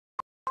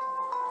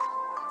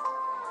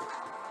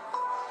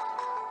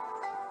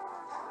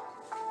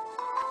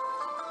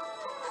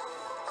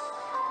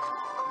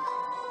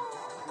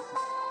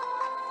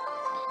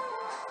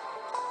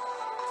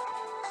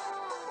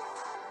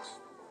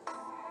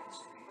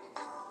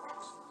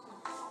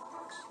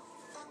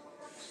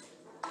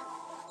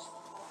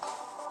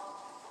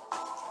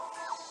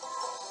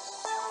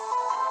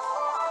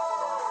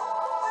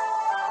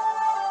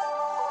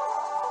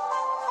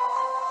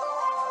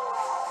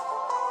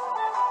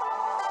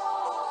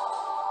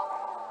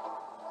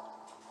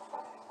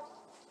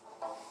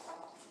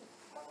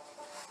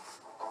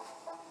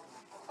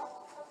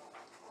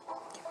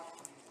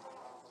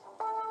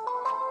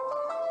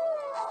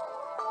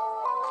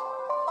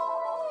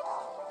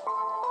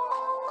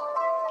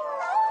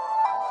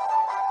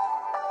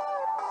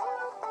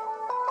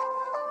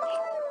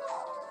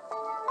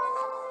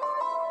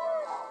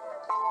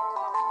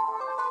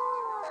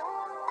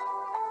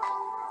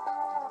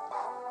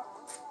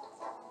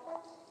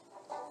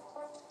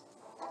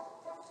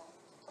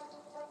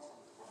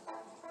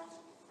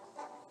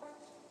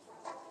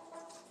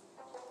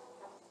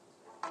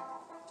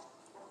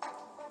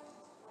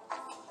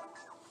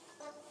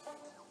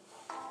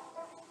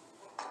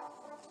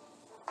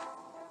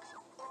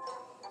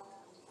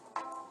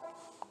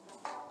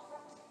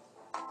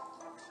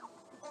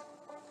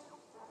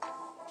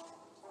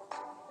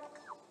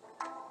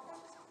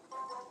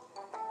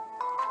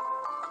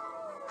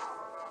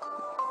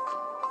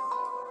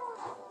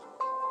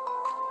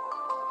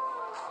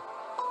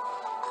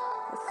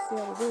see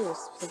how we do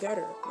this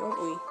together,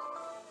 don't we?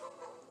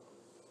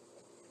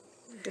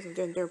 Guess I'm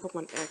getting there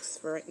Pokemon X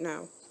for right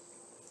now.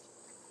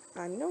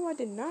 I know I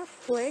did not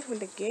play when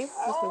the game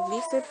was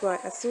released,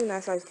 but as soon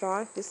as I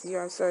saw it this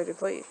year, I started to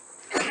play it.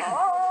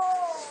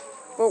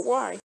 But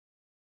why?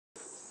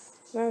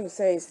 I would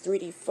say it's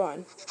 3D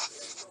fun.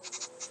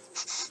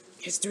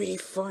 It's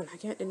 3D fun, I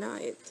can't deny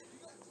it.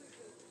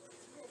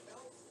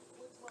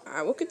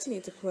 I will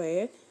continue to play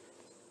it.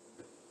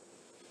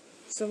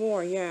 Some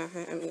more, yeah,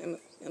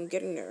 I'm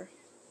getting there.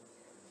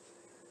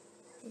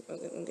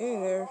 I'm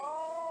getting there.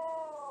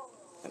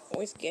 I'm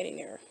always getting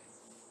there.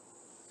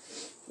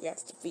 We have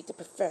to defeat the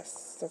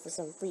professor for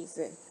some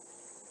reason.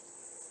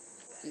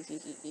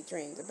 He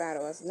trains the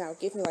battle us now.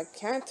 Give me like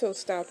Kanto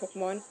style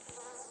Pokemon.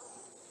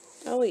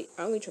 I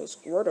only chose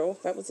Squirtle.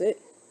 That was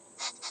it.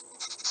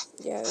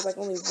 Yeah, there's like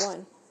only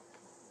one.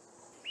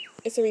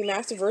 It's a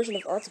remastered version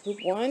of Arthur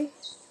 1.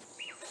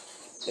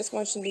 This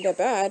one shouldn't be that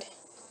bad.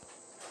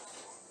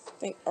 I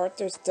think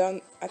Arthur's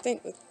done. I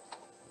think.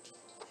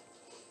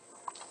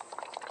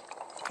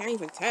 Can't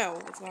even tell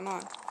what's going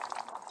on.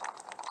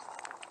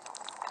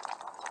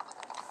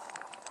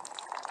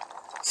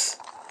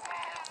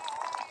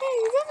 Hey,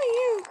 is that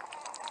you?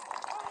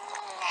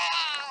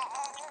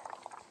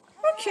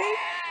 Okay.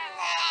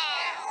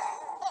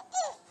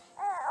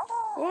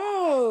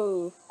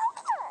 Whoa.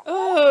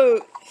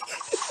 Oh.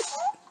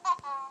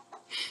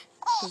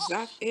 Is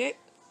that it?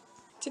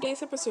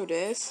 Today's episode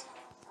is.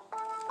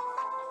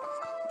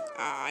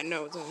 I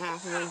know it's gonna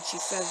happen when she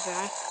says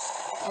that.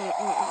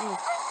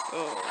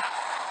 Oh.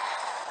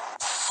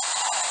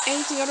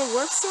 Anything on the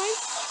website?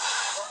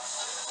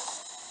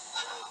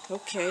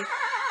 Okay.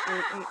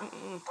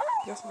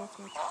 Yes,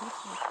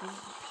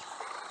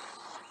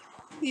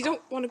 You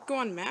don't want to go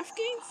on math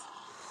games?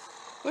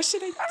 What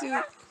should I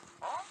do?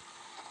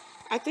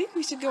 I think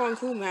we should go on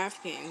Cool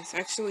Math Games.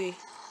 Actually,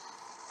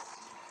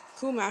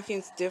 Cool Math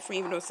Games is different,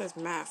 even though it says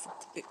math.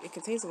 It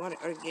contains a lot of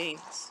other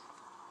games.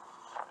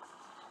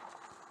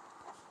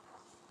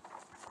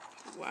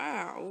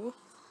 Wow.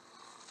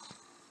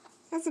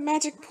 That's a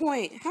magic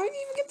point. How did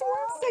you even get the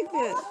words like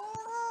this?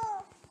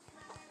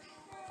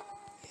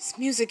 This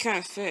music kind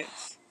of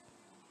fits.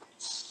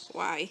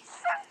 Why?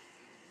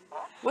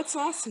 What's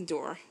Austin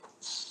Door?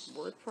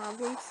 Word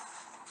problems?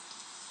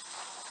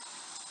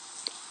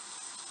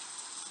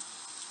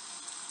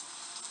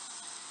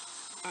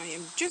 I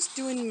am just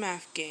doing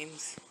math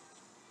games.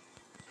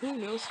 Who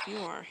knows who you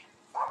are?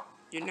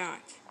 You're not.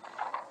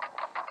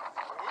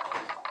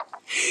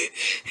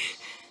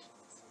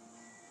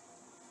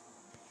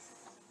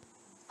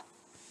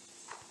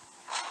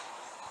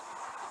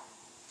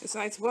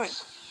 Besides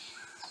what?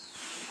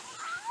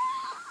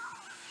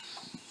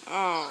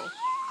 Oh.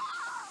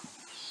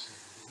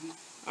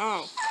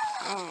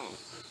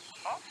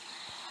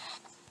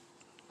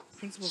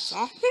 Principal's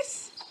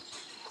office?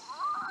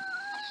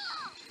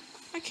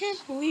 I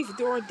can't believe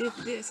Dora did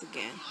this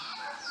again.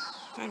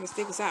 What kind of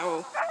mistake was that?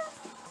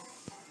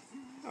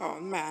 Oh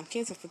man,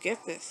 can't I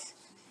forget this?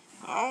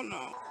 Oh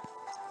no.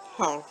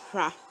 Oh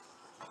crap.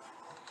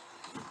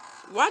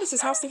 Why does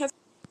this house think has...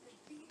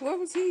 What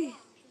was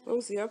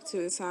he up to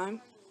this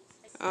time?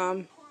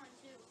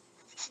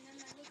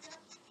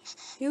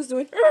 He was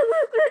doing...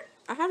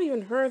 I haven't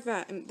even heard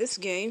that in this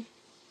game.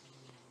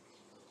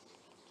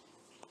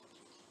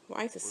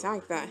 Why does it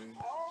sound like that?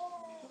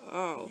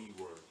 Oh.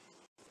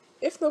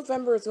 If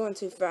November is going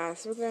too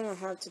fast, we're going to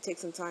have to take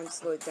some time to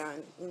slow it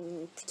down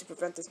to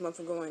prevent this month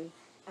from going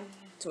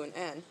to an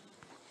end.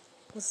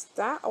 Was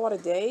that a lot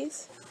of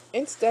days?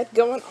 Instead,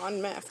 going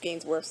on Math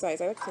Games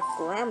websites. I like the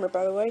grammar,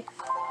 by the way.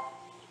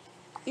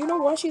 You know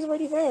what? She's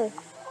already there.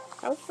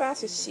 How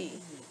fast is she?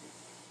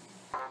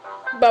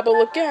 Bubble,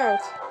 look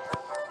out!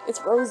 It's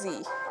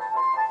Rosie.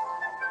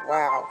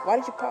 Wow. Why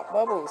did you pop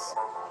bubbles?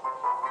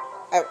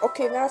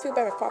 Okay, now I feel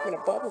bad for popping a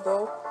bubble,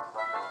 though.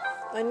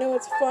 I know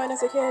it's fun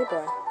as a kid,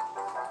 but...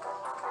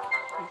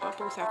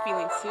 bubbles have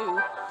feelings, too.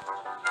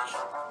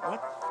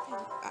 What?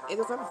 It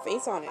doesn't have a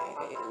face on it.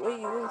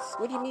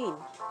 What do you mean?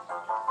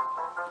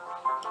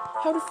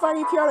 How did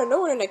Fiery appear out of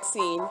nowhere in the next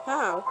scene?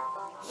 How?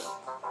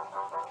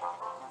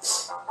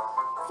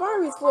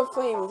 Fiery's full of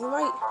flames. You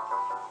might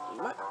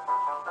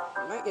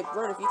get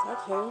burned if you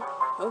touch him.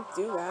 Don't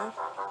do that.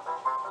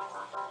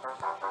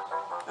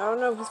 I don't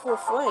know, he's full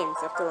of flames,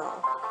 after all.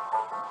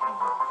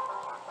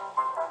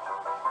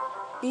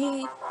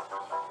 The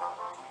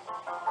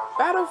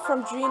Battle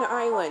from Drina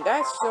Island.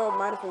 That show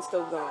might have been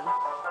still going.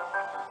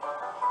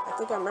 I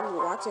think I remember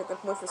watching it at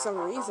that point for some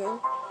reason.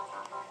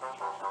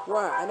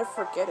 What? I never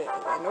forget it.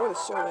 I know what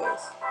the show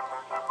is.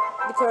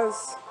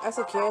 Because, as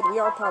a kid, we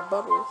all pop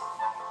bubbles.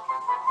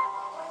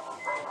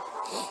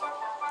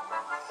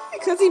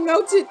 Because he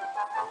melted.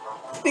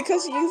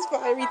 Because you used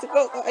Fiery to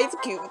melt the ice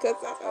cube. Because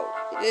that's how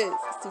it is.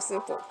 It's too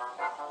simple.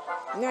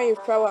 Now your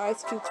fellow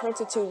ice cube turns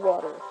into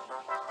water.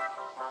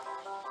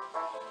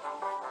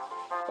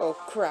 Oh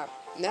crap.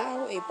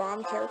 Now a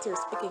bomb character is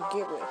speaking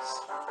gibberish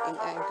in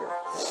anger.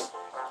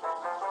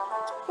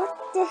 What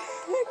the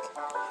heck?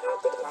 How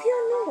did he appear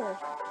nowhere?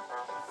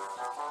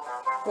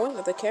 One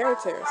of the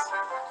characters.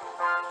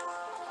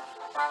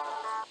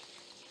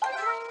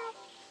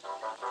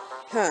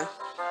 Huh.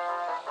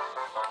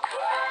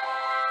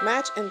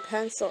 Match and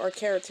pencil are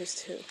characters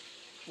too.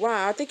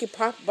 Wow, I think you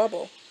popped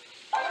Bubble.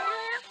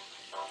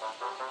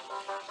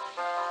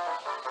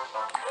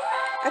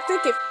 I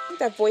think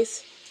that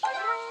voice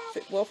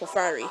fit well for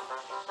Fiery.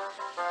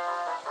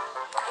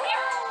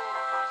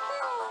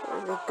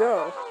 There we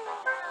go.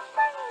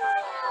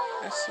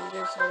 Actually,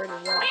 there's already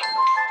one.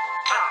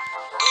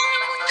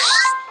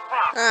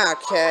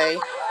 Okay.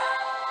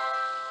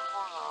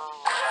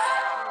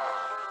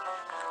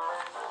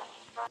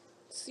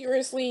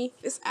 Seriously,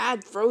 this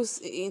ad froze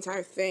the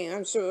entire thing.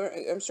 I'm sure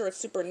it's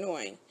super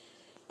annoying.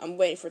 I'm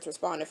waiting for it to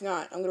respond. If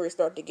not, I'm gonna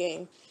restart the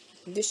game.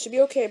 This should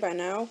be okay by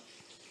now.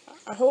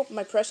 I hope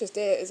my precious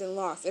data isn't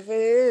lost. If it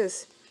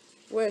is,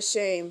 what a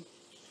shame.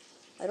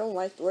 I don't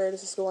like where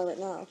this is going right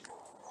now.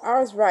 I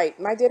was right.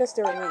 My data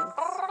still remains.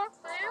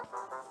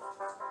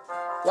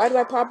 Why do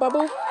I pop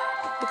Bubble?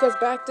 Because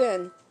back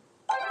then,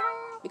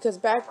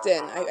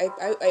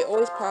 I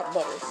always pop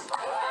bubbles.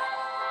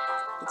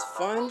 It's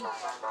fun.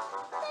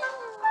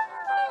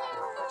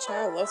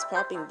 Child loves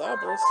popping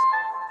bubbles.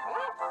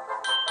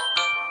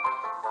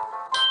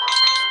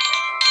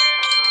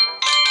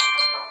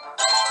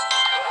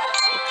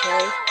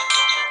 Okay.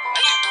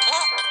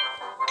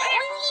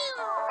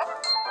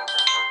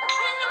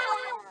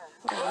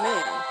 Oh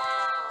man.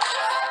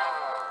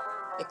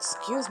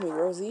 Excuse me,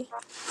 Rosie.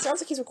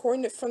 Sounds like he's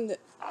recording it from the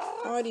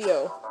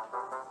audio.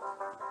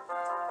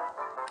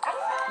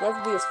 Whether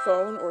it be his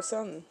phone or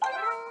something.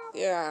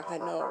 Yeah, I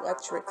know.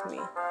 That tricks me.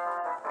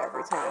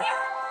 Every time.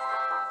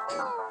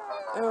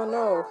 Oh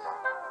no.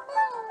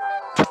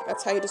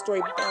 That's how you destroy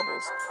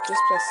bubbles.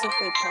 Just by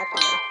simply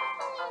popping them.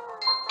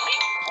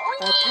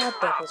 I pop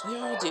bubbles. We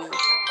all do.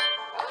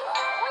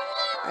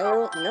 I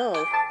don't know.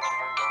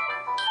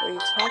 What are you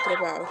talking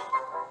about?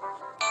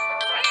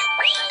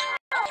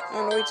 I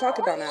don't know what you're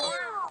talking about now.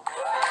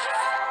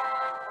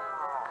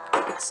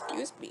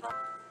 Excuse me.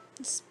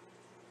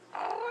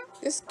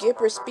 This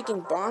gibberish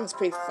speaking bomb is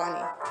pretty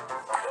funny.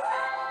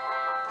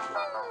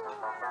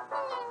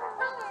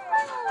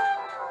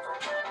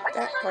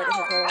 That part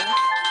doesn't go on.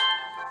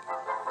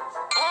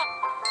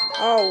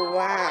 Oh,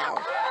 wow.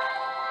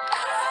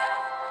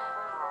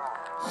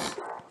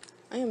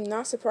 I am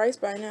not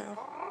surprised by now.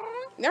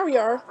 There we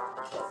are.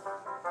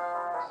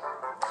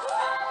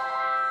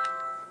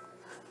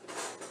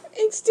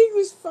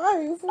 Extinguish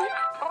fire.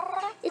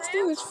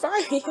 Extinguish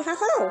fire.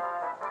 How?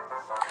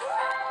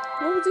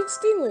 What was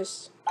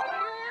extinguished?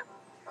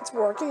 It's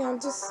working. I'm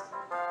just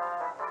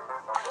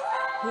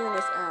hearing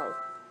this out.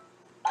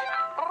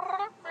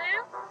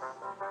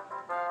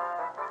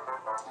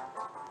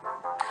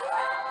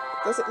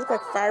 Does it look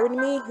like fire to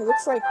me? It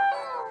looks like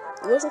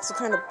some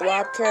kind of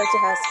blob character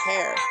has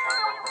hair.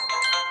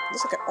 It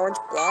looks like an orange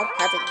blob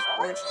having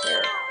orange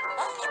hair.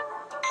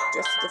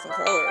 Just a different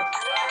color.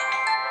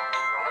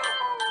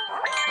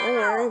 Don't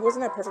worry, it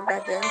wasn't that perfect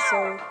back then,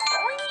 so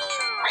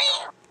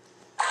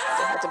I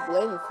don't have to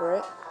blame him for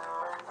it.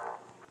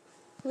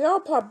 We all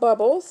pop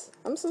bubbles.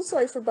 I'm so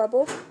sorry for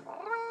Bubble.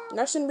 And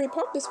I shouldn't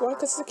repop this one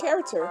because it's a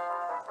character.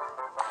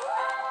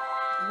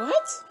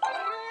 What?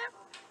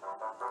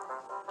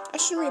 I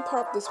shouldn't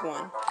repop this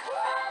one.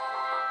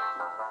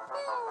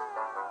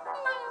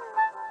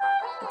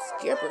 It's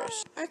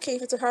gibberish. I can't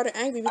even tell how they're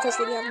angry because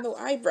they have no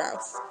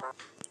eyebrows.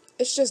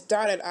 It's just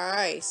dotted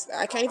eyes.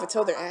 I can't even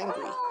tell they're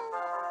angry.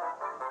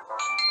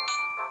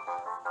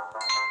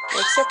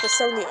 Except for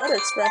some of the other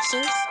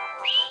expressions.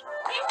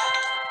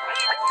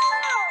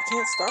 I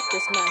can't stop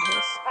this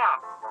madness.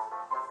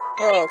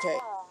 Oh, okay.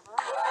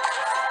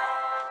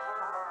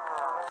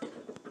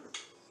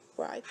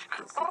 Why is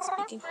it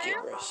speaking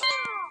gibberish?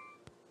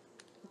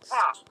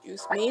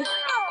 Excuse me.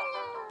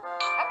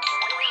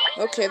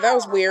 Okay, that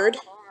was weird.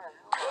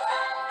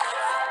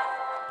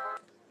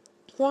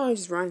 Why don't I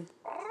just run?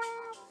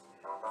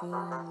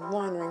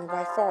 Wondering if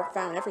I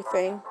found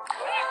everything.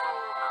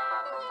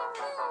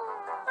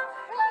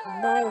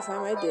 By the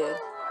time I did.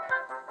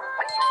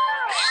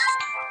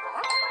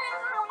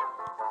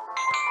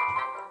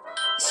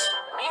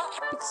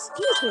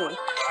 Excuse me. What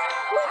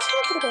are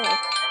you talking about?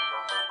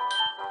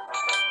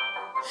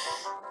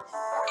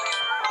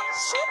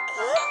 Shut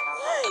up.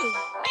 Why?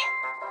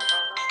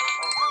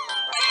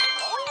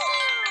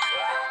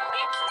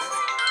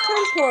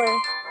 Teleport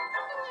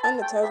on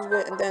the touch of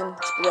it and then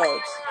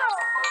explodes.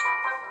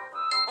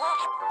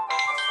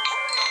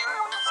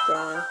 It's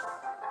gone.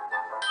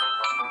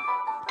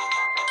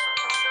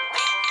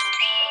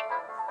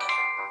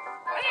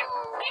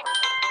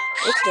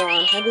 It's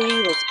gone. I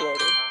believe it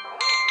exploded.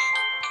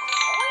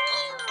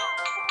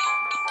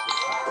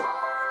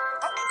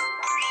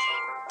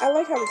 I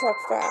like how they talk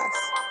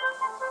fast.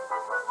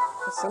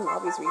 For some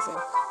obvious reason.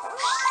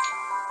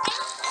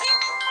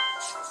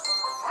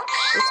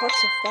 They talk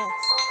so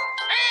fast.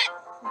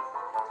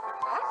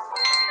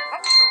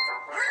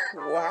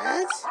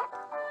 What?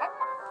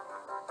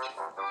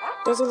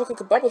 Doesn't look like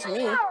a bubble to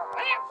me.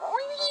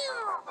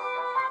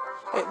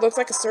 It looks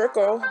like a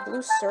circle.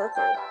 Blue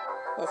circle.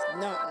 With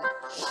nothing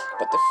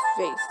but the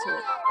face to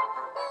it.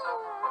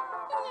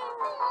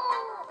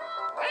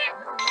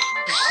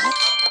 What?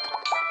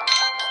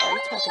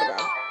 talking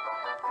about?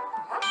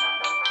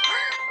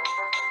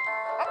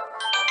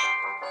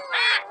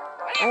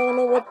 I don't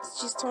know what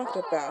she's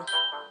talking about.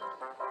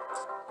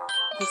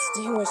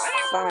 Extinguish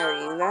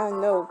fire. Now I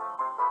know.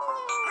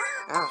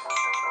 Ah.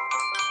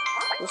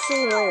 We'll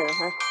see later,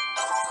 huh?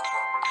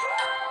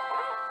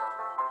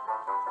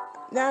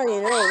 Now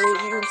you know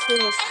that you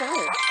extinguish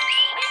fire.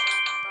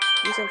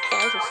 Using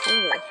fire to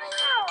extinguish.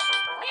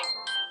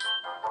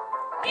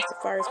 That's the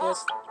fire's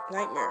worst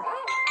nightmare.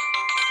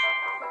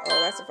 Oh,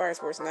 that's the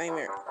fire's worst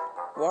nightmare.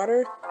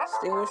 Water,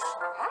 extinguish,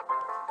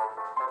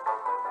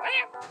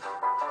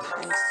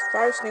 and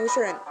fire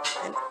extinguisher and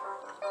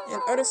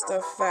other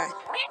stuff that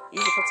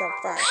usually puts out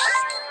fire.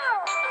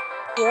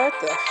 What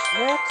the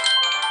heck?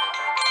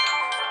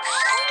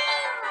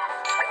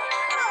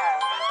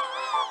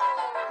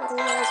 Oh,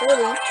 that's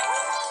early.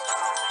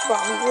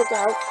 Bobby, look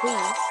out,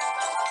 please.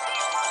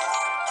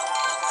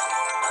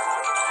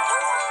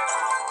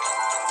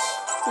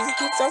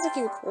 It sounds like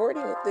he's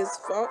recording with this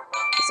phone.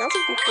 It sounds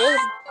like he's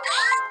recording.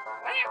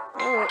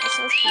 Oh, it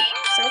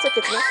sounds like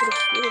it's not for the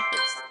computer.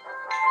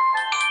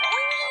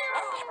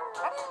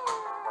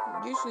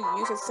 Usually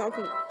uses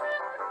something.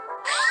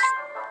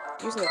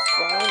 Using a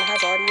phone that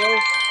has audio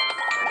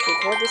to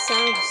record the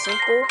sound is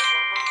simple.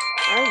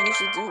 I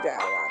usually do that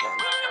a lot then.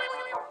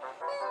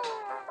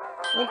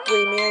 Don't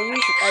believe me, I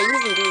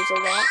usually do this a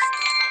lot.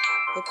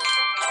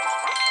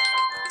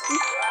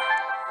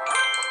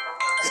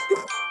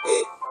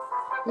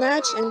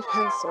 Match and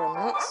pencil,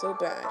 not so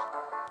bad.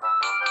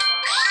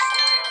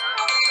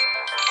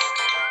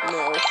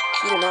 No,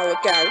 you do not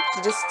look out.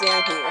 You just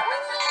stand here.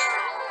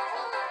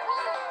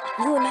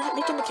 You are not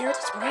making the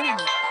characters run.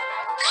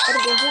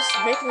 Other than just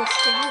making them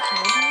stand here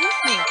and be with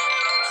me.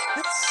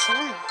 That's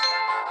sad.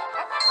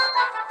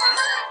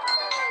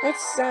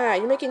 That's sad.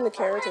 You're making the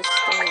characters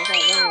stand without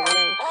running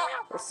away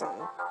or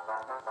something.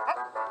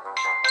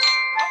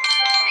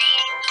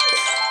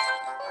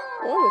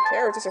 One of the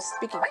characters are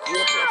speaking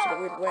gibberish in a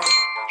weird way.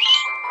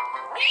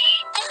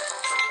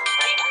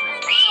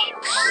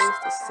 Oh,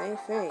 it's the same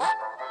thing.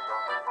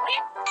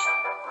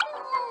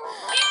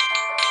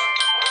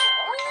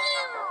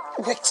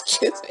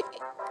 Excuse me.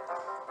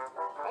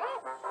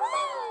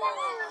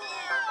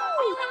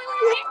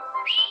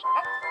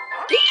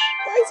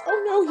 Why is oh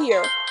no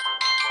here? It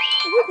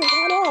would have been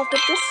cut off,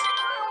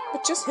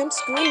 but just him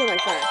screaming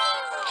like that.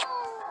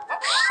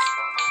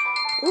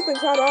 It would have been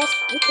cut off.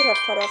 You could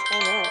have cut off. Oh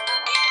no.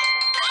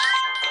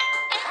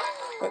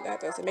 But that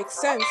doesn't make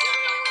sense.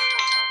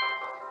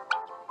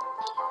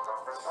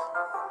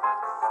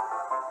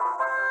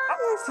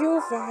 I feel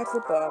bad for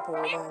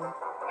Bubble then.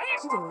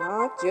 She did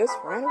not just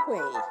run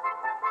away.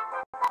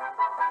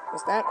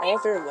 Was that all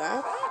there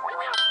left?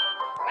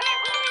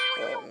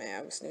 Oh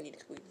man, I still need to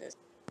complete this.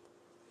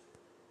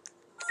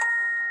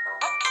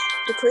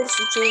 The Creators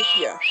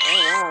Utopia. Oh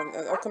wow,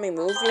 an upcoming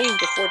movie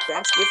before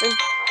Thanksgiving.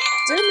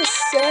 Didn't it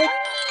say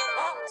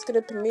it's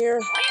gonna premiere?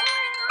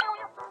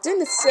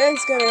 Didn't it say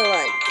it's gonna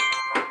like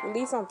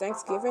release on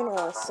Thanksgiving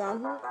or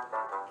something?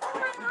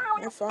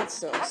 I thought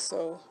so.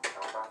 So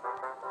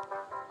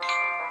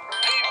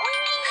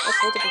let's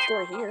hold up the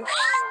story here.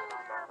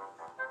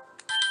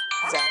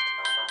 Zach.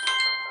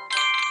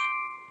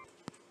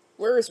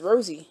 Where is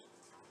Rosie?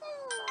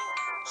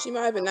 She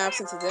might have been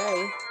absent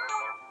today.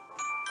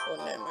 Oh,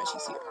 never mind,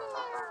 she's here.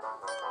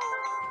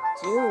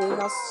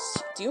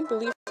 Do you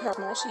believe how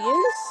small she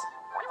is?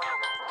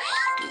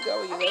 You go,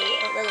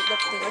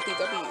 like the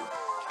W.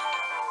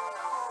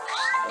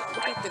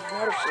 Look at the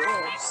water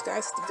girl.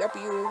 Sky's the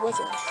W, it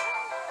wasn't.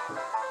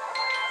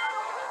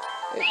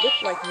 It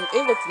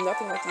looked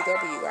nothing like the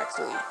W,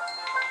 actually.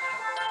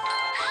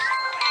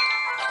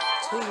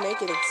 To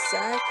make it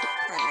exact,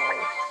 I know.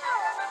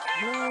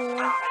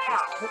 No,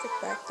 it's perfect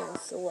back then,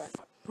 so what?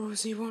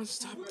 Rosie won't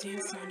stop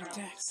dancing on the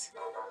decks.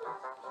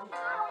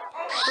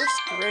 This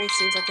gray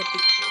seems like a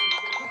big...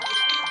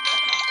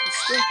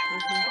 still,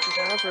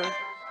 however...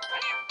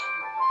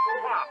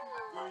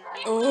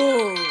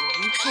 Oh,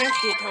 you can't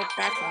get help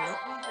back from not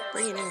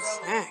bringing in a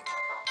snack.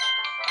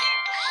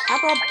 How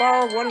about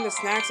borrow one of the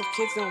snacks if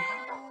kids don't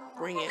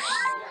bring it?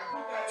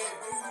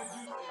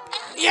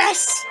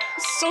 Yes!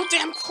 It's so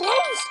damn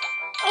close!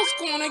 I was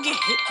gonna get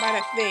hit by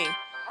that thing.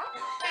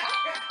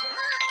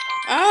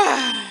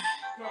 Ah!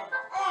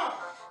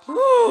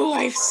 Ooh,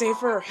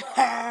 lifesaver!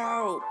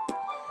 Help!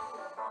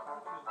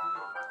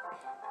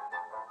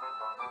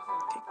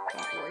 Take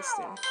that voice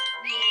then.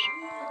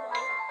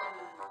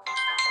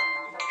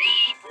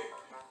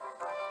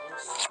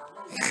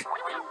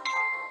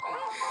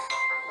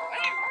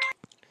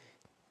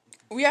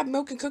 We have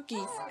milk and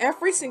cookies.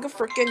 Every single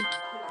freaking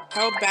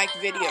held back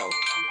video.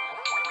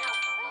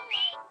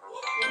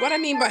 What I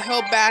mean by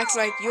held back's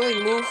like you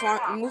only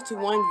move to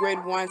one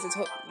grade once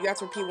until you have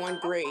to repeat one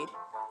grade.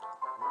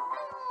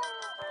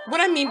 What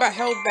I mean by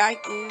held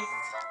back is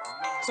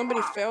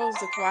somebody fails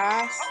the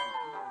class,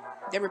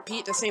 they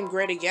repeat the same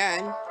grade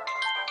again,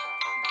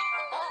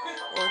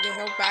 or get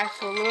held back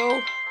for a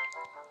little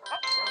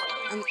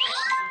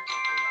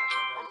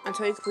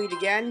until you complete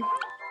again,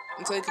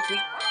 until you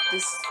complete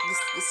this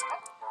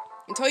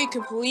Until you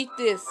complete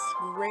this,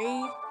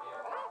 Gray.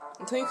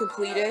 Until you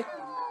complete it,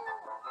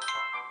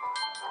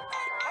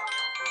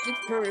 be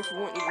prepared if you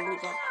want you to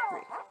move up.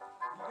 Great.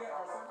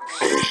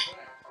 Let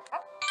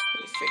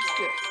me fix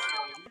this.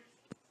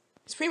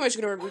 It's pretty much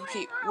gonna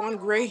repeat one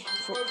grade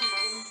for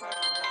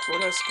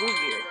the school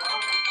year.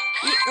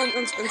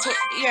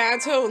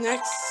 Until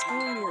next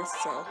school year.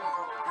 So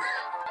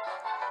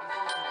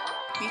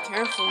be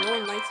careful. No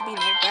one likes to be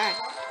held back.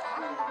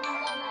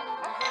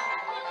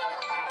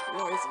 You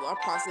know, there's a lot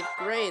of positive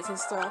grades and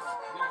stuff.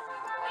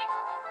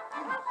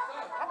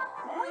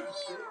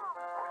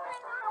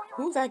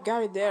 Who's that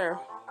guy there?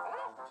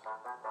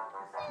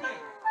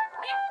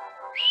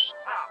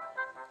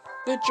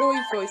 The Joey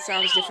voice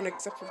sounds different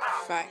except for the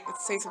fact it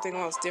says something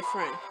else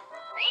different.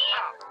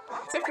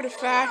 Except for the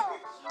fact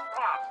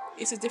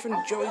it's a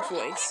different Joey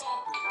voice.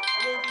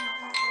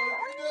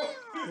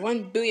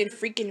 1 billion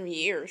freaking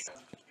years.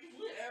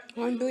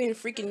 1 billion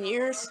freaking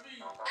years?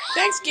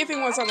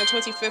 Thanksgiving was on the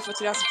 25th of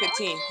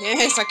 2015.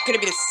 Yes, it's gonna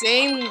be the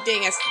same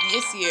thing as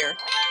this year.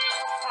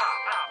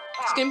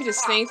 It's gonna be the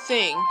same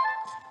thing.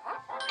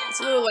 It's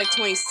a little like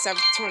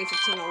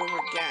 2015 all over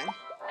again.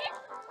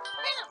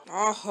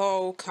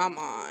 Oh, come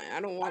on. I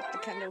don't want the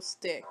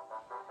candlestick.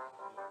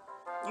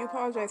 You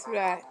apologize for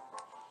that.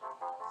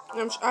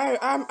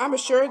 I'm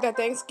assured that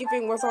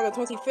Thanksgiving was on the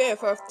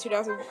 25th of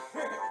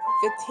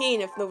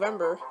 2015 of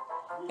November.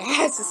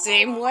 That's the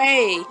same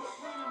way.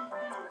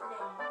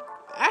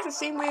 That's the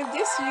same way of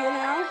this year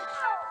now.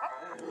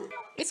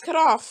 It's cut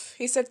off.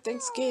 He said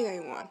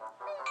Thanksgiving one.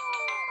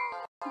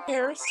 Who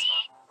cares?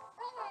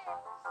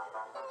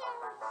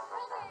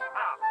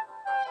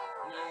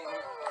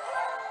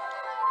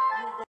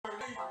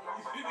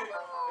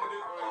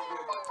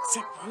 Is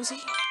that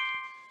Rosie?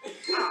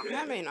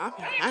 That may not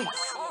be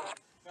nice.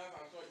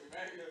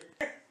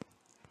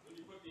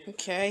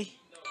 Okay.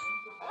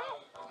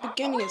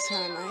 Beginning is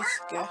kind of nice,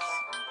 I guess.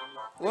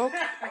 Well.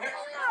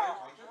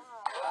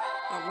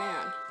 Oh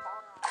man.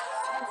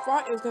 I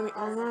thought it was gonna be.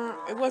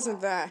 It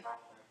wasn't that.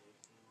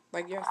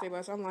 Like yesterday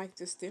was. I'm like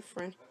this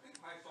different.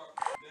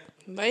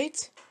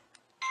 Wait.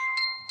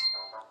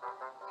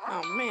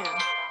 Oh man.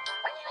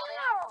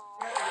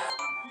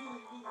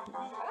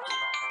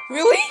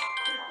 Really?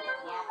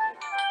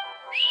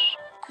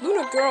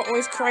 Luna girl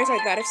always cries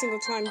like that every single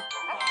time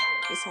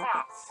this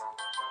happens.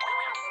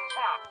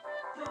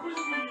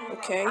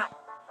 Okay.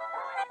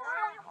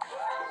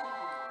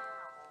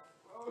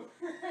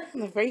 On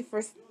the very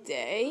first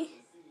day?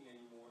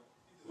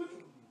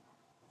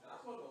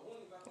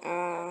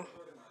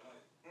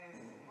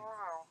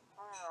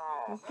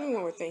 One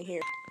more thing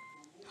here.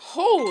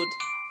 Hold!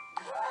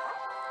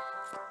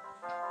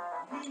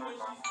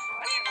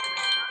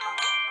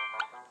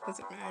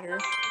 Doesn't matter.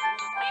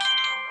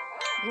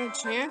 No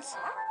chance?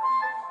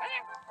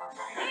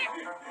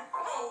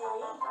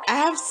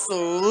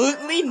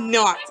 Absolutely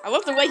not. I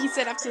love the way he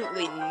said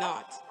absolutely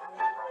not.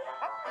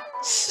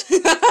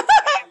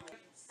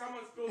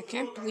 I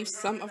can't believe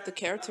some of the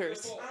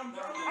characters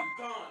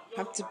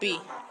have to be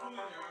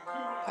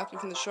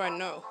from the show I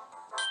know.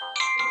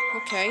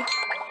 Okay.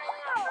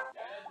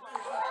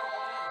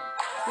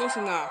 Close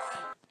enough.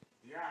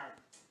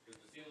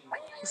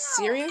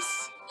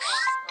 Serious?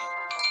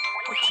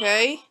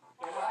 Okay.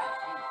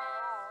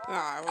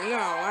 Oh no,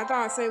 I thought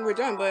I was saying we're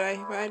done, but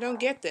I don't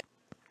get that.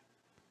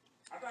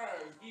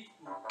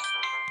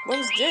 What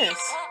was this?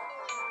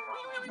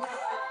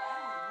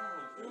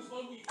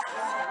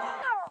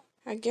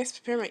 I guess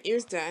prepare my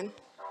ears then.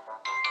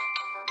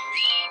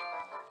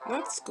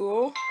 Not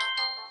school.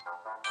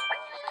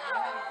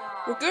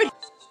 We're good.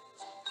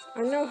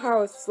 I know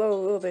how it's slow a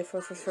little bit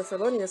for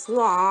loading this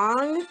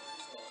long.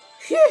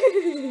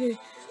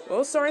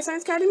 Well, sorry,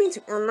 Science Academy.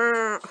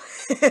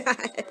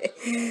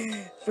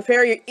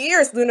 Prepare your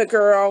ears, Luna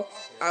girl.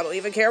 I don't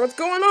even care what's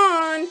going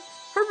on.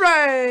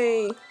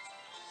 Hooray!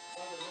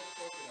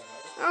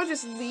 I'll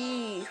just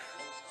leave.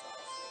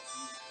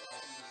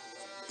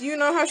 Do you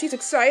know how she's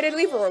excited?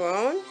 Leave her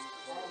alone.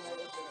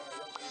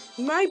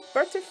 My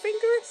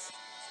butterfingers?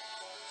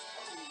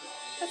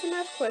 That's a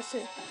math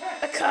question.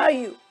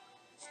 Akayu.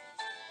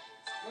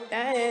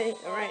 That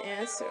ain't the right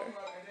answer.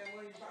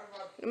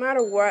 No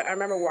matter what, I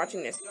remember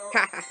watching this.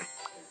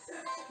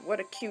 What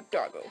a cute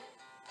doggo.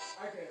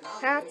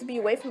 Have to be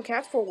away from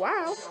cats for a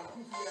while.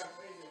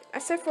 I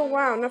said for a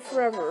while, not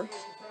forever.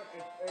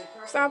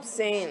 Stop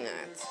saying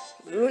that.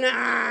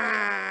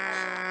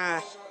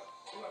 Luna!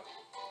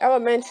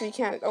 Elementary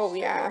Canada. Oh,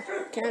 yeah.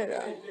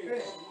 Canada.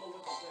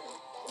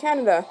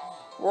 Canada.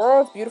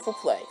 World's beautiful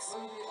place.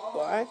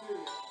 What?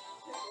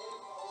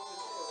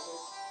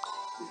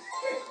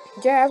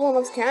 Yeah, everyone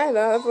loves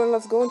Canada. Everyone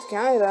loves going to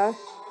Canada.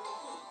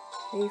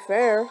 Be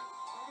fair.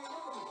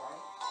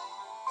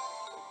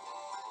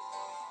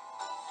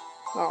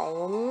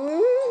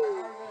 Oh,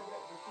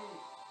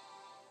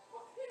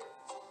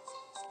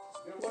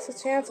 what's the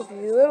chance of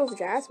you, little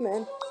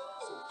Jasmine?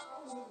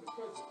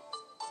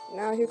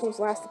 Now here comes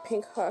last the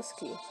pink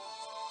husky.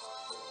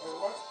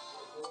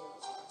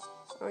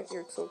 Aren't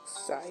you so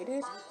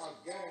excited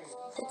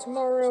for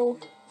tomorrow?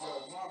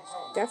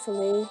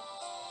 Definitely.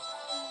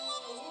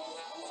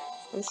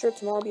 I'm sure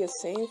tomorrow will be the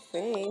same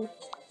thing.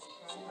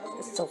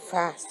 It's so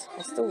fast.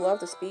 I still love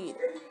the speed.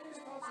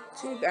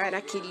 Too bad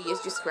that kitty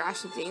is just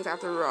crashing things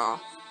after all.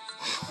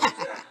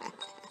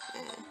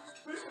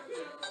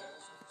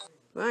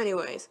 But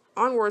anyways,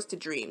 onwards to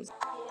dreams.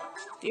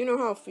 Do you know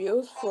how it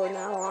feels for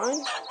now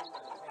on?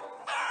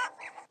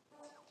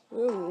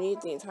 We don't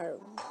need the entire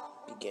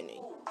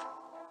beginning.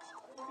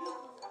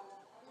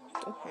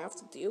 I don't have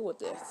to deal with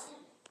this.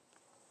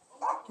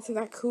 Isn't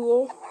that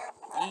cool?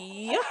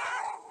 Yep.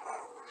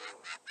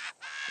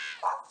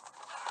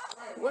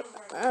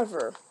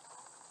 Whatever.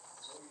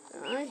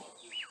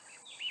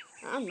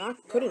 I'm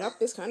not putting up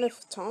this kind of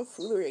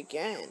tomfoolery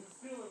again.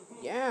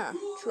 Yeah,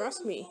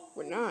 trust me,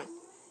 we're not.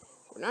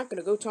 We're not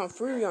gonna go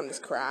tomfoolery on this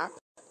crap.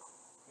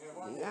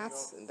 And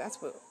that's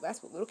what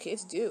little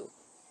kids do.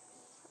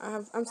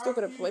 I'm still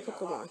gonna play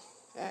Pokemon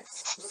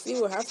X. We'll see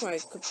what happens when I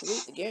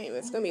complete the game.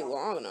 It's gonna be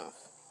long enough.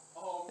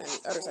 And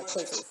the others I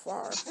played so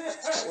far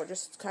that were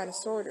just kind of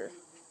shorter.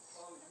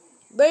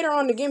 Later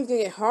on, the game's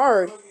gonna get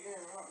hard.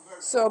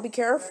 So be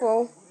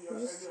careful.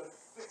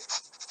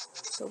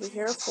 So be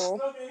careful.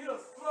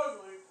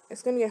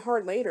 It's gonna get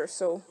hard later.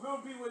 So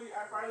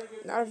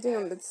not everything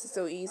on this is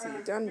so easy.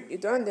 You've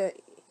done the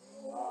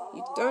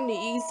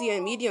easy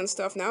and medium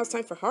stuff. Now it's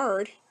time for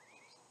hard.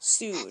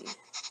 Soon.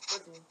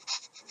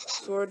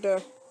 For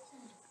the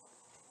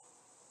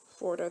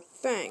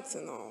thanks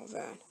and all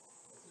that.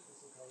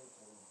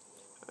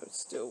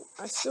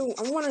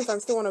 I'm wondering if I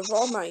still want to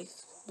evolve my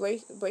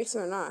Blaze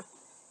or not.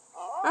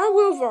 I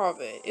will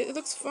evolve it. It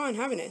looks fun,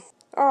 having it.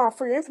 Oh,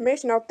 for your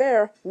information out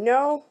there,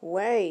 no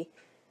way.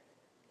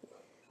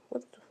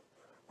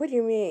 What do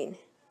you mean?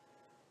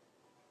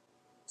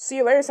 See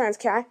you later, Science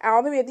Cat.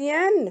 I'll be at the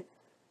end.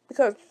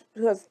 Because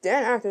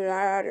then after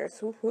that,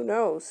 who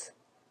knows?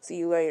 See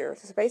you later.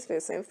 It's basically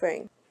the same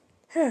thing.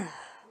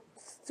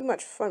 It's too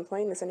much fun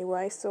playing this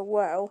anyway, so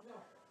well.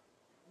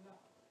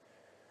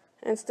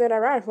 Instead, I'd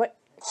rather play.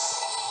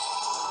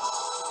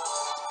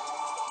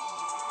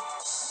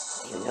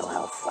 You know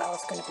how far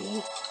it's gonna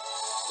be.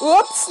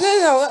 Whoops!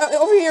 No,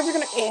 over here we're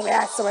gonna aim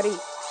at somebody.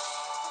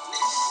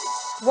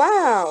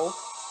 Wow.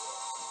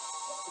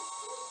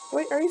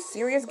 Wait, are you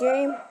serious,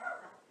 game?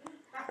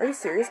 Are you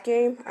serious,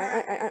 game?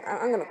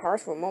 I'm gonna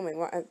pause for a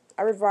moment.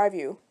 I revive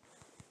you.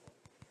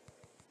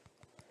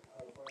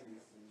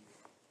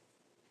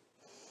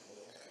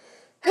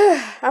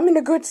 I'm in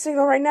a good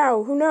signal right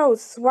now. Who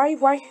knows? Why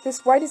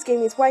this game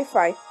needs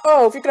Wi-Fi?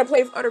 Oh, if you're gonna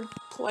play with other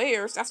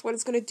players, that's what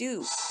it's gonna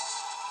do.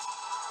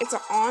 It's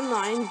an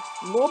online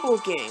mobile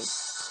game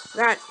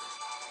that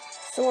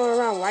somewhere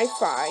around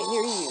Wi-Fi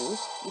near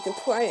you can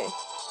play it.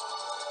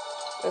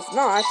 If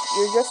not,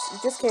 you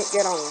just can't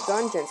get on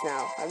dungeons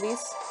now. At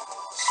least,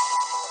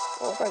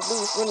 well, if I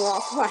lose when we're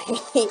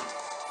offline,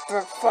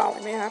 for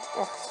following me up.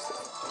 Oh.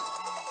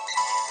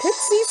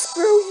 Pixie,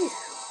 screw you.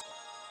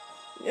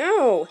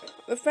 No,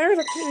 the fairies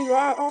are keeping you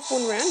off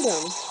on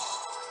random.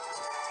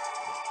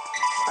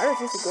 I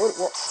refuse to go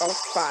to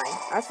fine.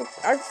 I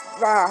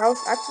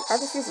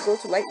refuse to go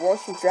to Light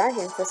Washing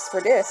Dragon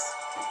for this.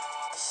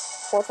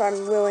 Or if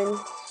I'm willing,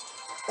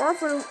 or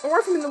if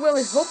I'm in the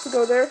willing hope to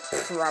go there,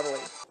 probably.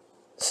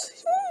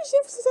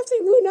 Shift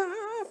something Luna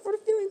for the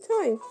feeling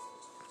time.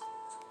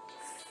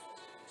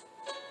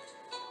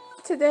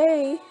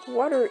 Today,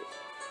 water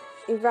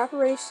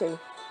evaporation.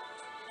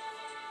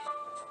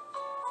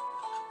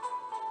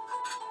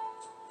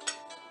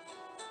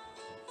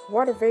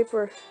 Water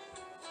vapor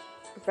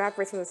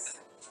evaporates in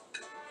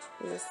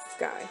the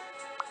sky.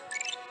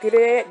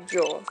 Great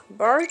job.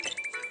 Bark.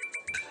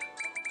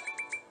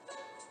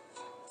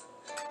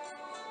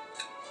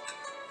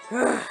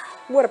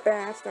 What a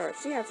bad start.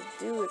 She has to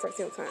do this at the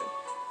same time.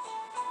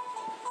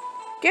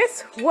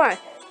 Guess what?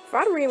 If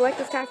I don't really like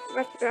this cat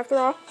after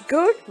all,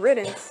 good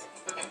riddance.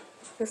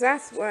 Because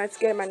that's why it's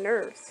getting my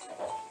nerves.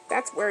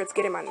 That's where it's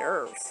getting my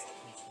nerves.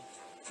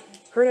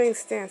 Her name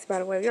stands, by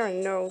the way. You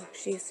already know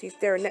she's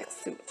there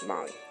next to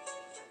Molly.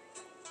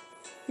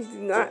 Do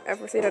not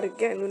ever say that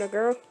again, Luna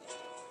girl.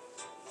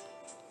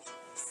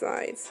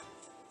 Besides,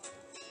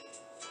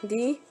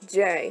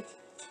 DJ.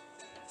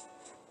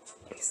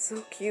 You're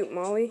so cute,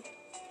 Molly.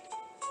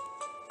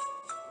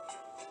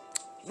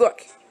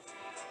 Look,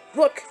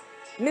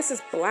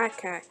 Mrs. Black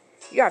Cat.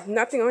 You have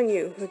nothing on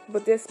you,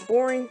 but this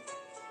boring.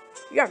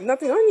 You have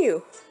nothing on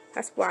you.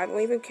 That's why I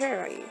don't even care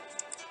about you.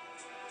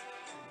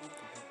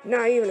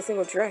 Not even a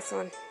single dress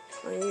on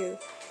you.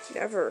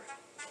 Never.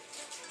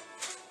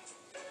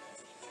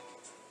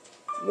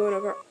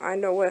 Luna girl, I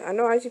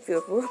know how she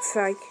feels. Looks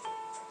like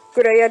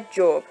good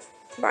job.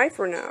 Bye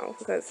for now,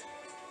 because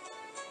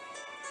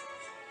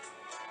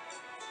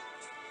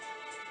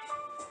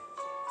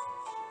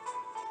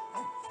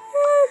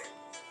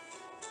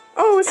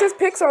oh, it says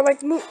Pixar,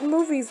 like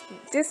movies.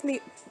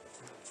 Disney,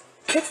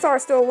 Pixar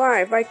is still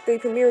alive, like they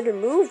premiered a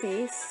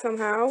movie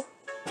somehow.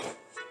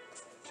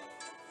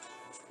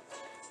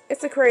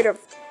 It's a creative.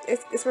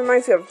 It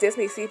reminds me of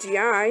Disney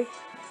CGI.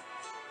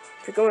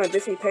 If you're going to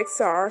Disney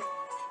Pixar,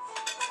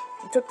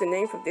 you took the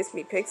name from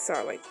Disney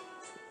Pixar. Like,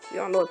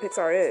 you all know what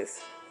Pixar is.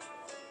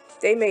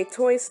 They made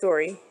Toy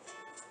Story.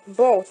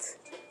 Both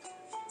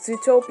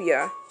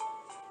Zootopia,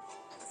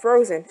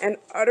 Frozen, and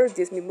other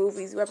Disney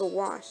movies you ever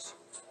watched.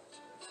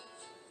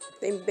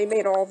 They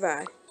made all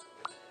that.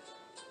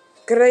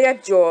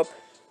 Great job.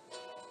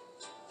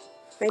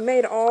 They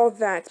made all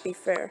that, to be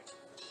fair.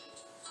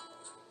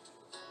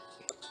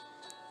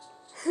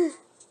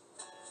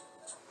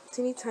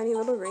 Teeny tiny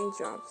little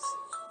raindrops.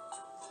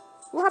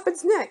 What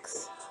happens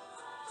next?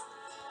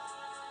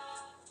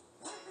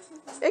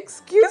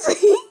 Excuse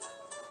me?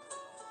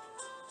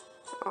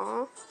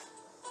 Aw.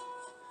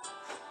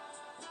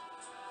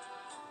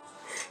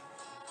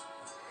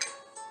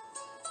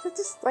 I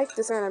just like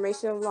this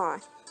animation a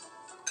lot.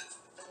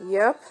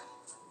 Yep.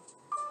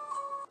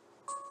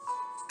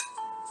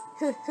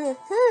 Since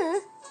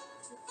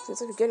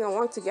we're getting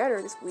along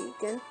together this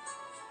weekend.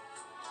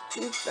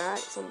 Too bad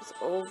it's almost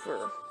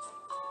over.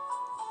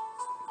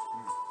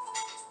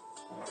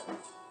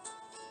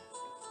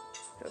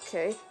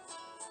 Okay.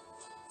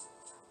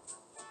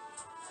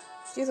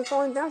 She isn't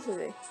falling down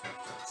today.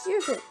 She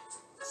isn't.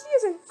 She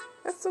isn't.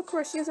 That's so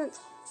correct. She isn't.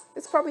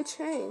 It's probably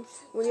changed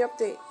when you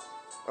update.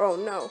 Oh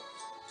no.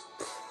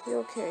 You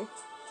okay?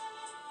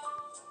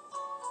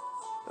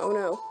 Oh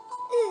no.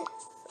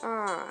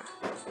 Ah.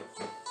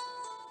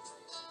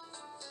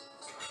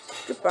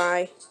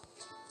 Goodbye.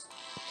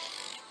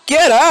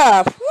 Get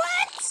up!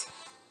 What?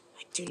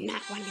 I do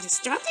not want to be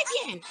disturbed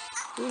again.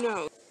 Who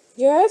knows?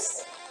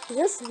 Yes?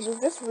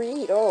 Just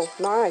read. Oh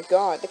my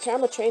god, the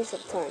camera changed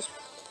sometimes.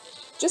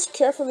 Just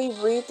carefully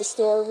read the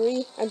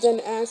story and then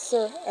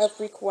answer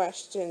every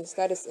question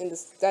that is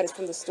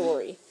from the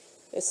story.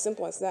 It's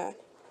simple as that.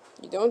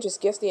 You don't just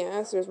guess the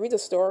answers. Read the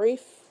story.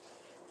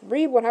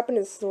 Read what happened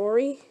in the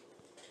story.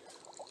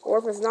 Or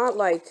if it's not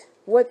like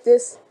what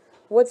is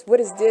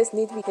this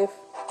need to be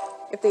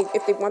if they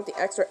want the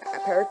extra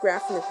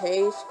paragraph in the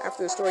page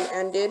after the story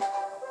ended.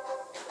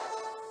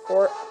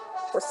 Or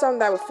something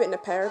that would fit in a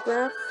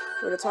paragraph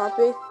for the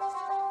topic.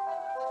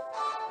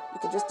 You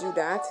can just do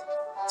that.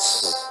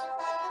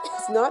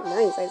 It's not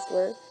nice, I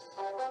swear.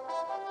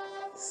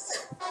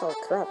 Oh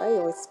crap, I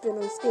always spin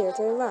on scare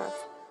till I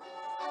laugh.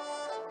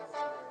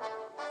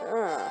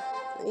 Ah,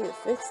 I need to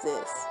fix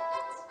this.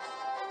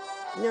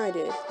 No, I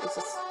did.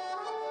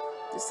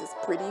 This is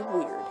pretty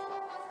weird.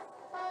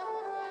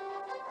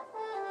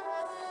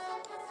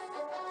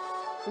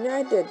 No,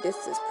 I did.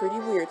 This is pretty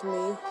weird to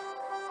me.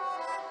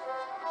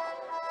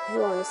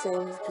 You are in the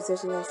same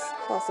position as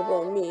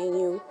possible. Me and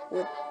you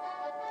would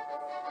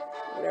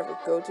ever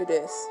go to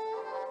this.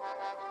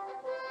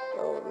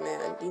 Oh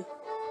man, do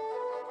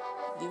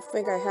you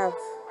think I have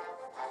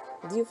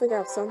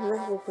something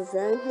that will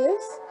prevent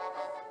this?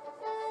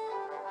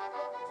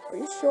 Are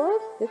you sure?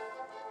 It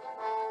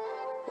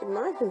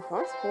might have been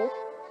possible.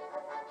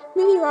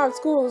 Meeting you out of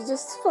school is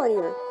just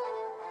funnier.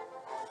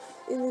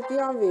 In the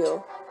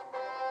Beyondville.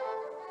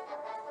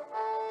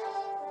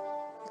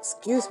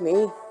 Excuse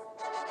me.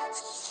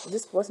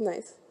 This was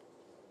nice.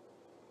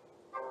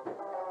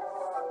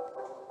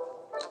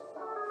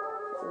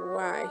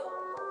 Why?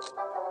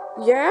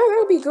 Yeah,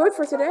 that'll be good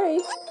for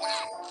today.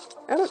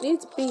 I don't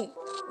need to be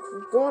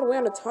going away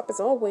on the top as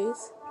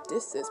always.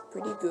 This is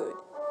pretty good.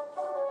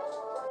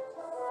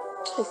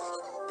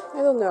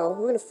 I don't know.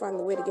 We're gonna find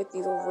a way to get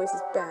these old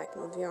voices back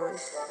and beyond.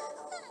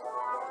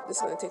 This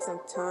is gonna take some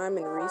time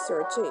and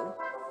researching.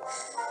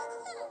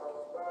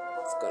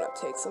 It's gonna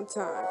take some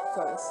time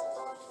because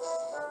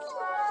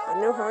I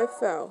know how I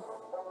felt.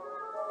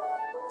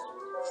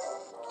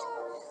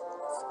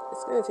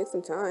 It's gonna take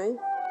some time.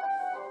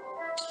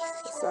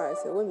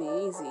 Besides, it wouldn't be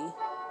easy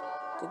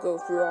to go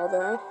through all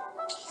that.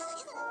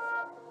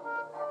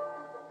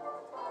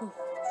 Oh,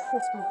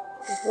 trust me,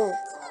 it won't.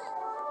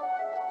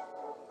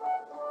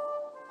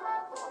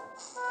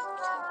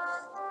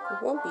 It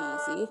won't be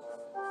easy.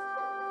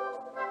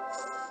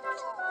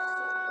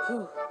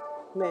 Whew.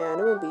 Man,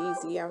 it won't be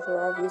easy after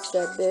all you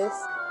said this.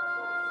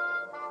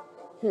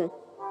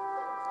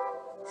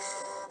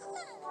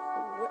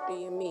 What do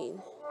you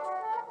mean?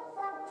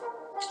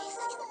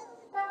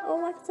 Oh,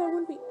 like I said, it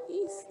wouldn't be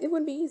easy. It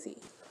wouldn't be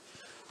easy.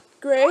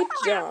 Great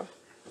job.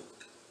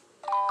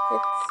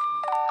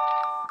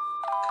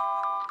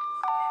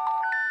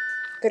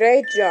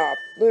 Great job.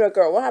 Luna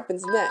girl, what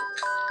happens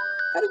next?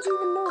 How did you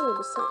even know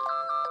this time?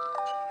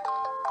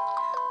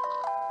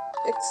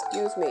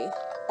 Excuse me.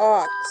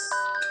 Ox.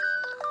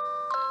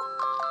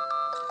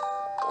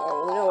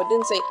 Oh, no, it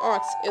didn't say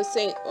ox. It was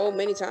saying oh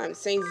many times.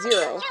 Saying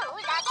 0.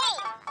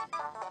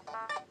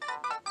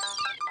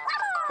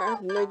 I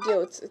have no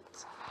idea.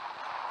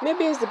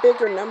 Maybe it's the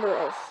bigger number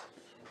of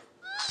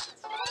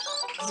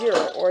 0,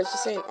 or it's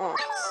just saying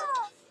ox.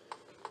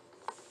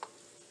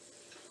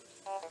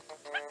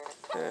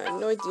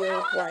 No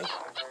idea why.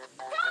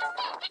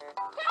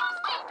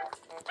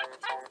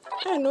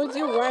 I have no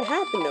idea why it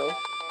happened though.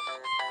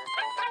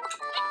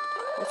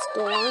 Let's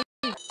go on.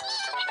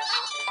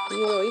 You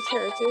know these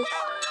characters.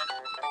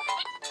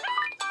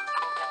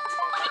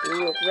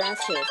 Ooh,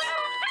 grass head.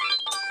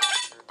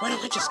 Why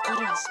don't I just go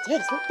there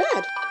instead? It's not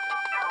bad.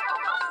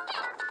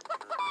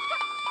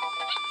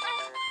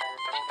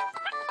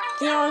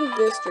 The on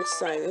district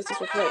side is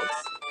just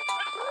replaced.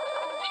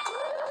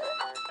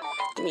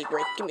 Give me a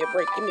break. Give me a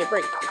break. Give me a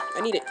break.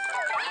 I need it.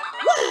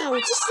 Wow,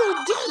 it's just so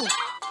down.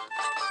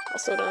 I'll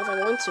slow down if I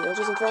want to. I'll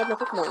just evolve my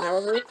Pokemon.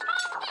 However,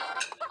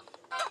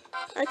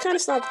 I kind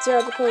of stopped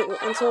at the point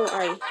until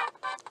I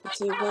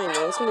continue playing.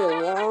 Though it's gonna be a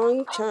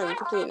long time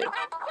completing it.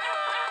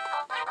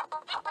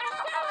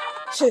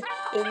 Shit,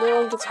 it no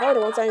longer gets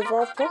harder once I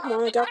evolve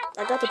Pokemon.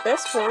 I got the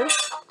best one.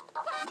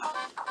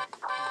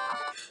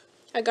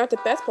 I got the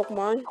best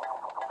Pokemon,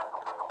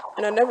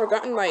 and I never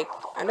got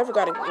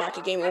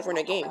a game over in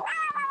a game.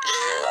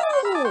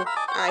 Ow!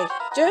 I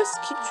just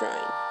keep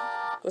trying.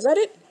 Was that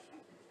it?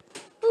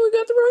 Oh, we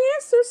got the wrong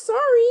answer.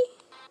 Sorry.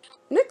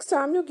 Next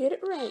time you'll get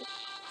it right.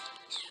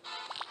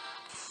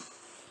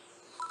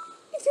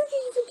 It's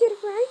okay if you get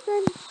it right,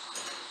 then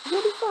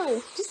you'll be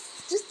fine.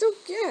 Just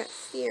don't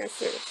guess the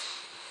answers.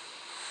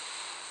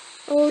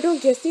 Oh,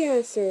 don't guess the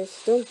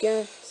answers. Don't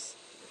guess.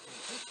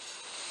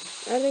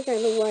 I think I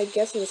know why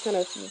guessing is kind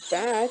of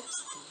bad.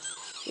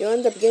 You'll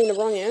end up getting the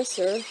wrong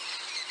answer.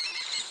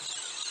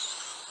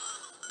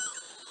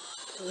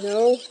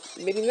 No,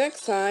 maybe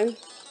next time.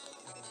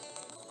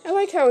 I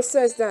like how it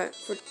says that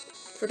for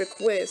the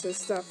quiz and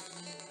stuff.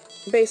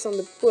 Based on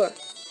the book.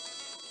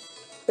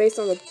 Based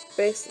on the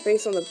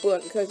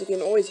book, because you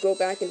can always go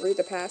back and read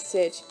the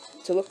passage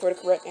to look for the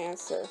correct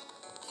answer.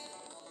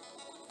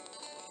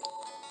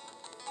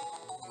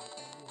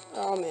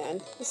 Oh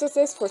man. It says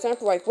this, for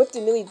example, like, what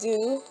did Millie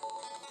do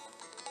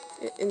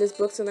in this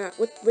book? So that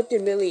what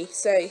did Millie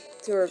say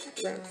to her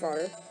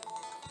grandfather?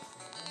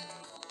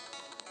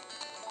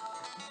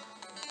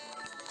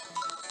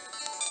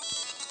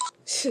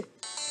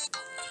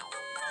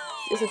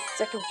 This is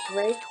second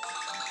grade.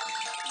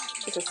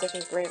 This is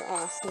second grade,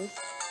 awesome.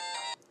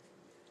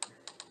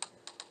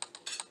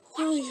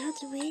 Oh, you have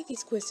to read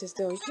these quizzes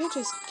though. You can't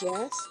just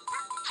guess.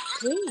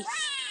 Please.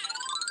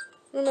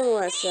 Remember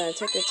what I said,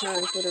 take your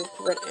time for the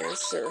correct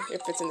answer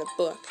if it's in the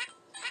book.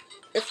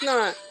 If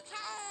not,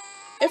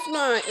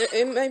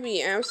 it might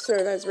be an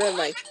answer that's read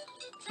like,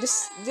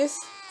 this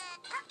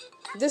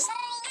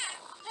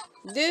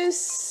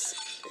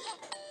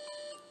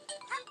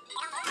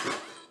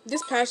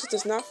passage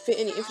does not fit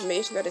any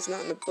information that is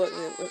not in the book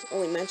and it was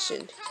only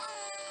mentioned.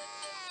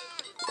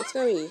 It's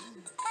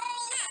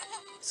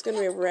gonna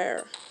be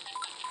rare.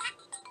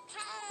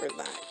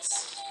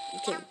 Relax. You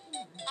can.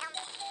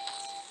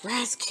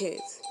 Raz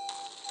kids.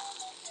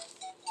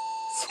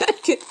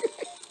 Second.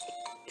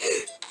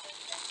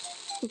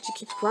 Would you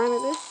keep crying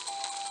at this?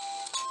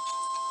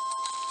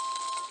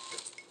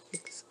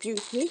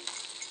 Excuse me.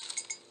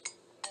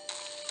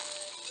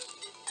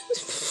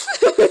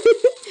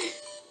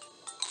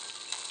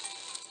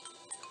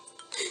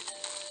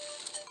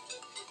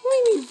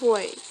 Whiny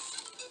voice.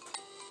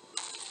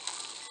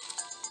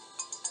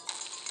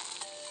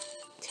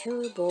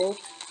 Terrible.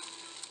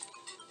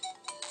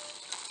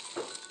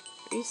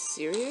 Are you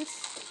serious?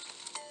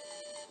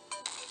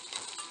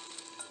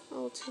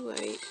 Oh, too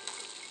late.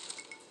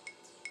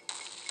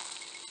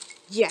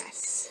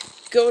 Yes.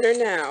 Go there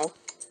now.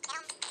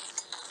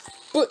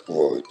 But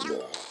right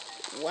now.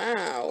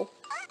 Wow.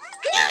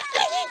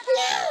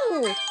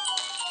 No.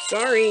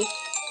 Sorry.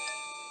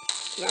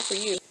 Not for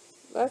you.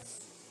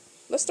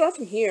 Let's start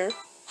from here.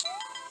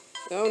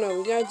 Oh no,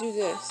 we gotta do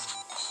this.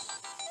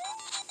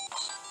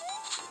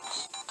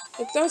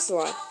 It does a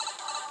lot.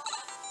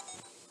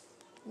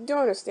 You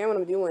don't understand what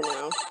I'm doing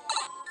now.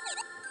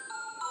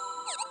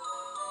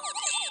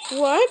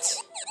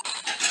 What?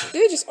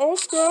 Did it just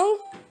auto-scroll?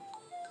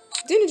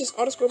 Didn't it just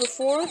auto-scroll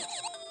before?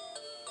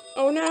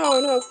 Oh no,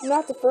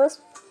 not the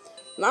first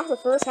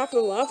half of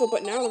the level,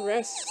 but now the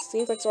rest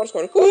seems like it's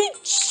auto-scrolling.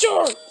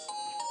 Sure!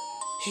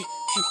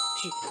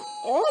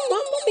 Oh,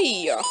 mamma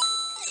mia!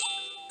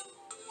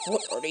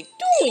 What are they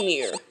doing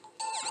here?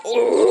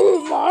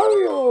 Oh,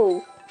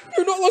 Mario!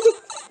 You're not like a...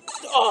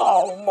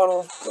 Oh, mother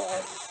of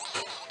God.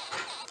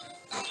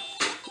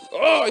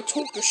 Oh, I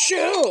took the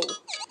shell!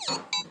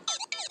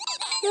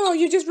 No,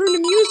 you just ruined the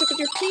music with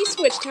your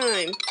P-switch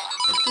time.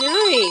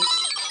 Nice.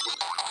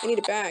 I need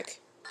it back.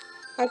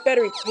 I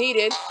better repeat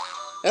it.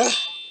 Ugh.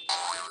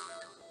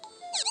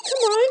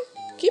 Come on,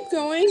 keep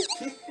going.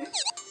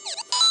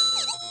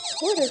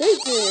 What are they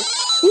doing?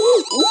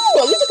 Ooh,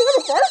 at least I can have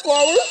a fire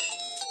flower.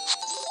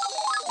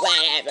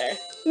 Whatever.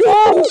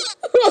 No!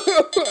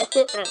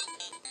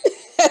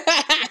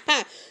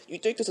 You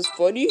think this is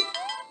funny?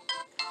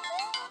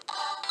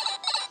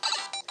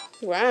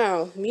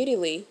 Wow,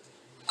 immediately.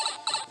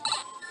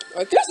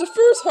 I guess the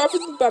first half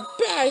isn't that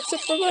bad,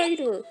 except for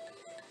later.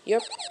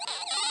 Yep.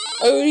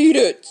 I'll eat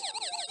it.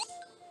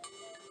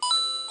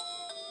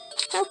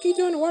 How can you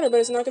do underwater, but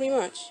it's not gonna be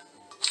much?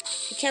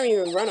 You can't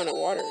even run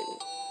underwater.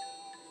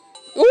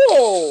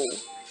 Whoa!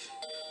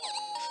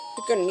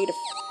 You're gonna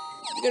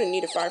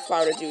need a fire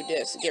flower to do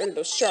this. To get rid of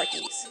those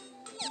sharkies.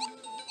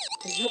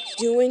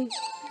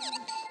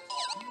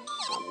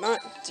 I'm not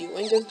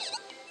doing the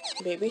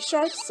baby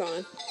shark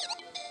son.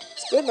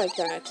 It's good like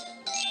that.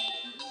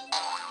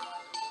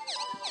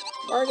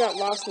 Mario got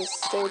lost in the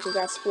stage and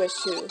got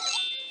squished too.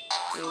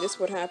 And this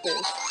would happen.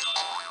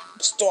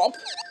 Stop!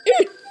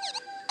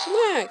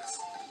 Relax!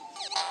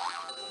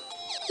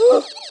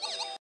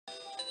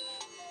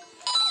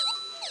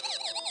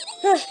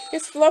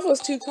 Guess the level is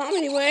too calm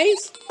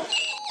anyways.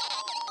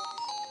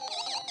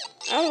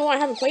 I don't know why I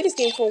haven't played this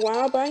game for a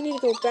while, but I need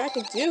to go back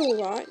and do a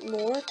lot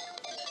more.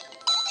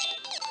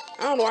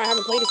 I don't know why I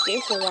haven't played this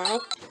game for a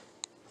while.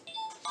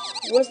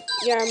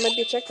 Yeah, it might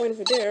be a checkpoint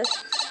over there.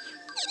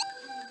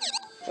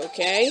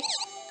 Okay.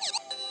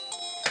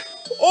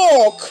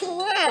 Oh,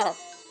 crap!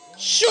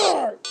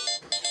 Sure!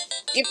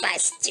 Goodbye,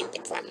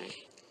 stupid plumber.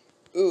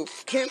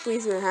 Oof. Can't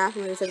believe it's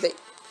happening when I said that.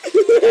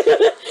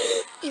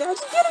 Now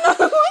just get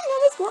another one! Now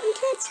this Martin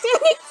can't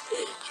stand it!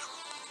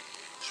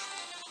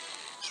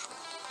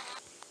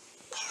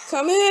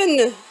 Come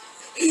in!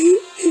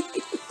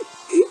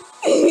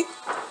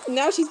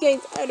 Now she's getting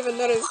tired of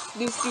another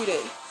new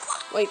student.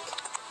 Like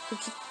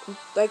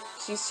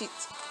she's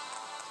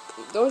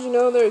don't you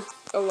know there's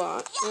a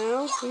lot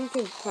now? You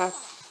can pass.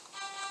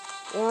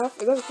 Yeah,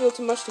 it doesn't feel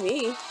too much to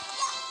me.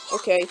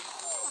 Okay.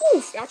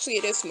 Oof, actually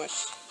it is too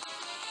much.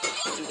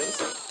 Students.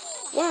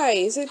 Why?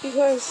 Is it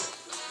because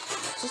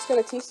she's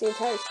gonna teach the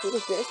entire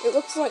student this? It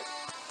looks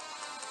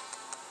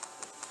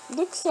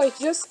like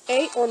just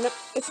 8 or 9.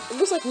 It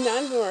looks like 9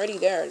 of them are already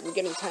there. We're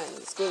getting 10.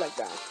 It's good like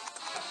that.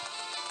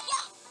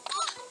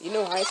 You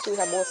know high school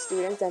have more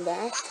students than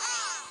that?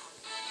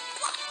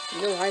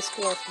 You know high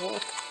school has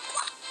more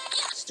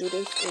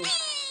students in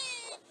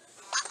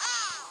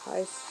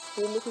high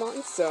school, Miss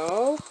Martin?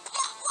 So,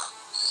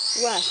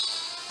 what?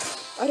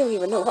 I don't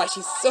even know why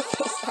she's so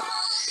pissed off.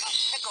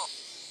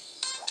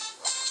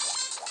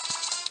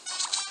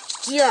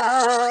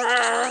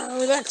 Yeah,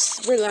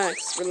 relax.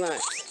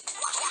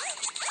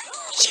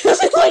 She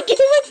doesn't like it.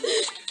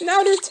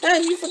 Now they're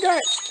 10, you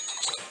forgot.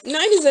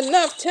 9 is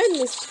enough, 10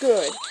 is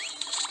good.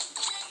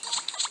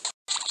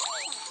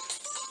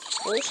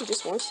 Or she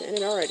just wants to end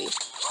it already.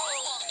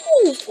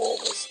 Ooh, well,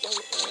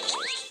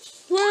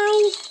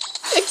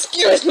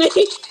 excuse me.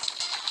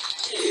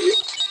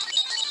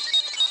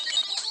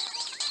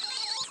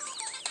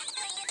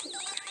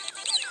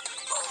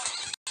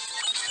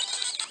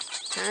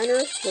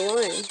 Tanner, the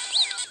line.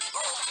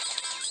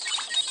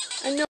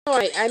 I know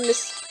I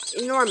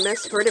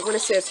misheard it when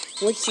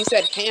she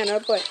said Hannah,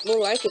 but more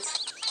like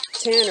it's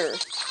Tanner.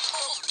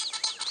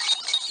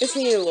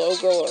 Isn't he the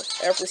logo of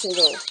every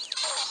single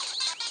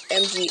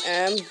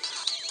MGM?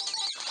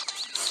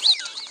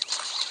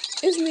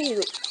 Isn't he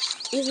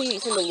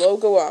from the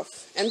logo of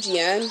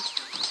MGM?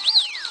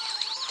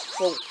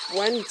 For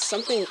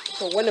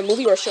when a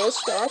movie or show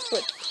starts,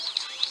 but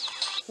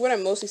what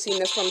I'm mostly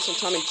seeing is from some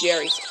Tom and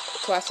Jerry's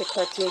classic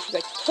cartoons,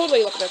 which I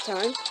totally loved at that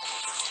time.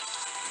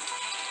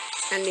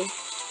 And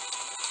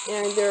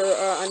there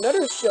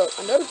another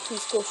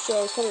preschool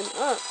show is coming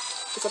up.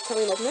 It's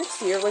upcoming like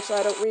next year, which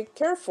I don't really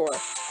care for. It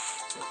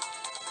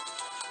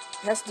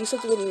has to do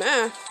something with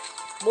math.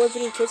 More for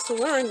kids to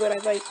learn, but I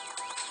like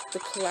the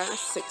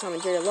classic Tom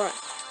and Jerry a lot.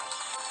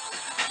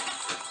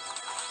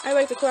 I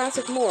like the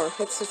classic more.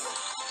 It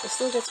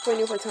still gets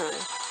funny over time.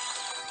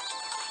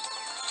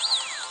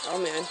 Oh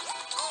man.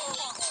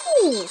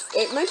 Ooh,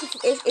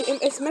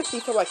 it's meant to be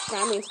for like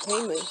family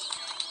entertainment,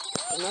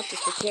 and not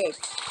just for kids.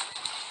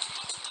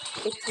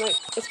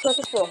 It's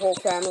perfect for a whole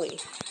family.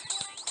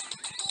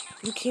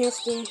 You can't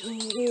stand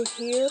being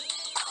here.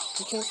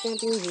 You can't stand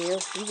being here.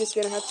 You're just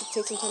gonna have to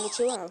take some time to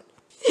chill out.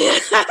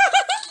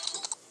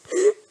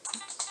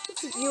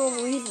 You won't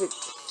believe it.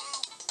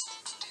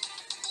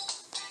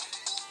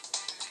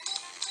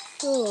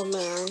 Oh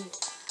man.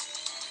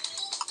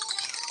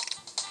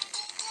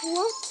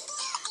 What?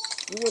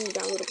 You wouldn't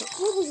download a.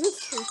 What was this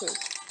something?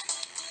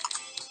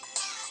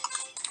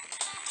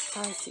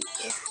 I see.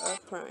 It's a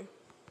crime.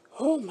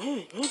 Oh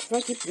man, if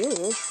I keep doing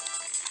this,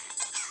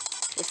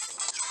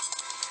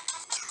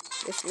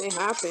 this may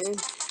happen.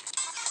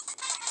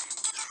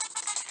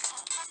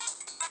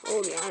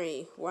 Oh, the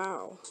army.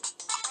 Wow.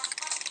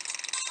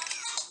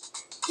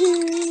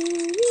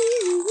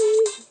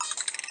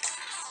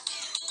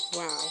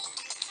 Wow.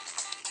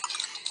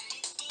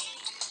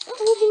 I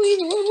don't believe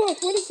it.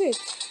 Look, what is it?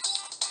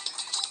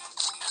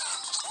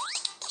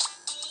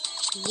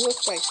 It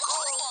looks like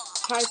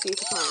High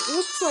Seas Pine. It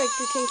looks like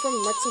it came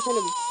from like some kind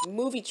of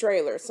movie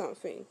trailer or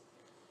something.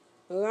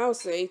 Well, I'll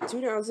say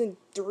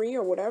 2003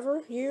 or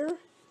whatever year.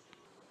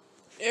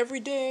 Every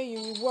day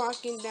you're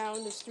walking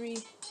down the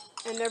street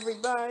and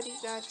everybody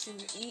that you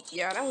eat.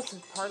 Yeah, that was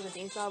part of the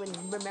thing so I've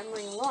been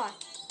remembering a lot.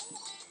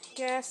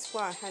 Guess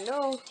what? I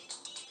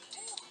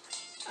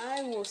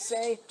will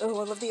say,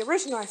 oh, I love the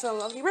original. I still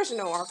love the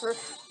original, Arthur.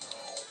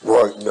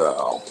 Right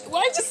now.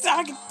 Well, I just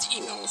talking to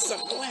you know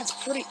something. That's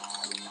pretty.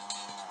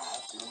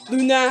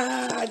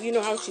 Luna, do you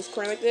know how she's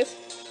crying like this?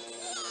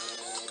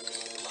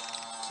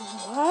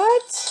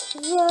 What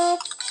the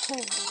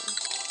hell?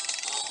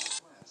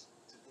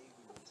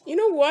 You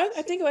know what?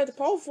 I think I like the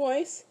Paul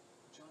voice.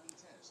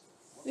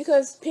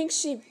 Because Pink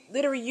Sheep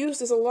literally used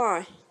this a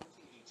lot.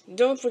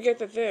 Don't forget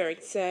that there,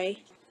 I'd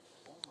say.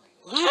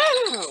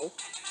 Wow!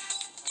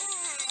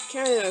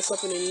 Canada is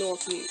up in the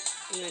North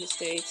United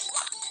States.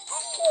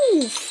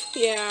 Oof,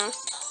 yeah.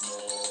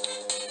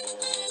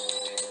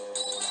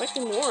 It's like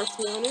the North,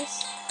 to be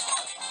honest.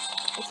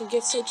 It can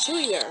get so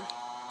chilly there.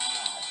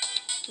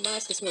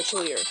 Alaska's more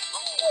chillier.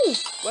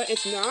 But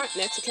it's not.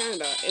 That's to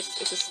Canada.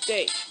 It's a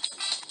state.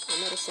 On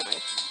the other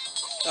side.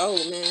 Oh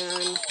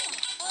man.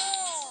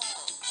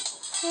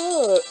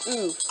 Oh,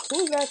 oof.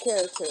 Who's that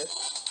character?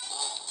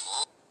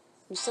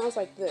 He sounds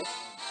like this.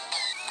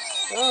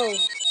 Oh,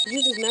 he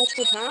uses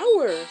magical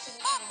powers.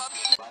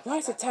 Why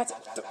is it tattoo?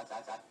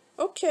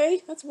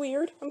 Okay, that's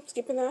weird. I'm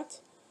skipping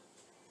that.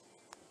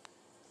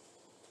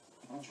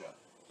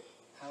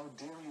 How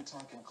dare you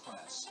talk in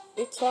class?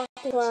 They talk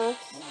in class.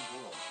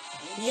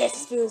 Yes,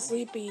 he's feeling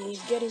sleepy.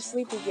 He's getting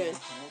sleepy again.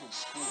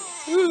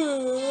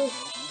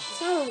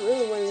 Sounded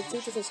really when the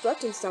teacher's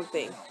instructing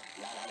something.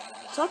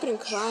 Talking in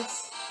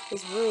class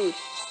is rude.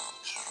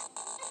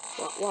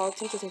 While the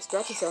teacher's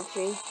instructing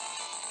something.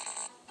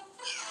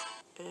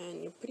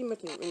 And you're pretty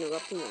much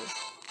interrupting them.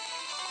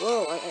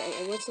 Whoa,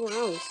 I went somewhere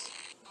else.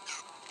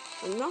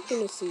 I'm not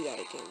going to see that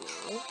again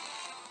now.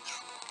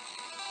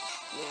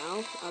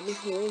 Now, I've been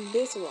hearing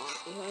this a lot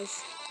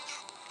because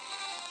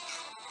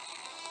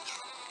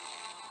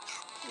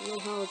you know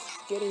how it's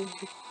getting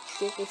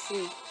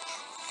ridiculously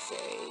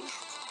saved.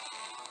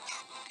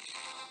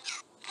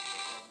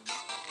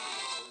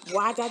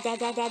 Why da.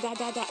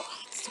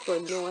 It's super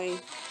annoying.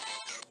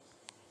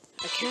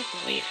 I can't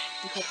believe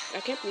it. I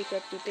can't believe you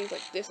have to do things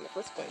like this in the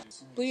first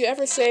place. Will you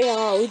ever say,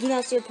 oh, we do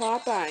not serve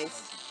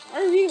Popeyes?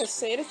 Are you going to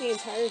say it the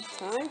entire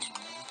time?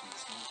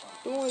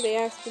 The more they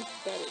ask, the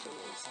better than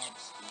this.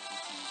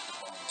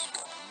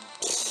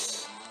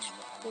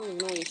 I don't even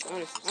know what he's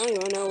honest. I don't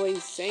even know what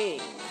he's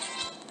saying.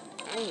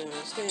 I don't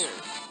understand.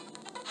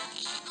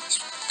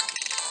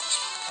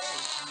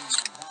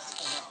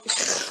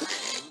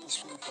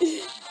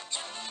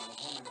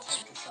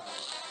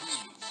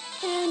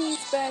 And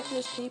he's back,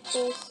 his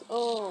peoples.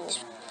 Oh,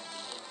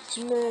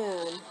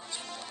 man.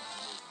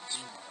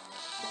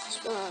 It's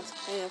gonna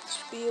have to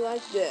be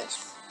like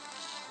this.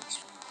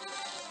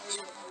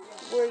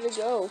 Where did it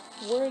go?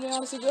 Where did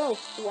it go?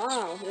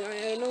 Wow, I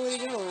don't know where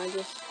to go, and I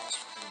just...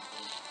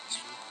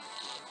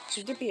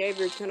 Their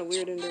behavior is kind of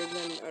weirder than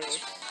others.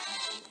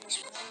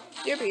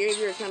 Their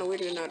behavior is kind of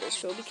weirder than others,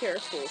 so be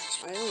careful.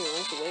 I don't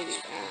like the way they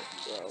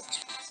act, bro.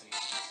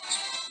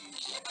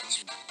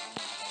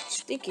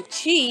 Stinky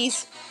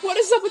cheese? What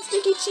is up with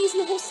stinky cheese in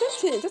the whole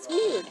sentence? That's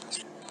weird.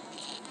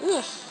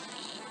 Ugh.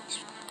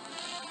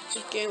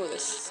 Again with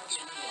this.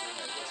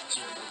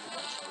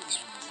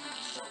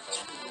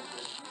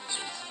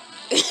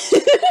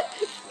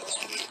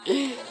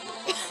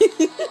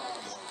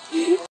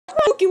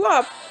 Look you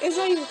up. It's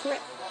not even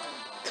correct.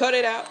 Cut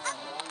it out.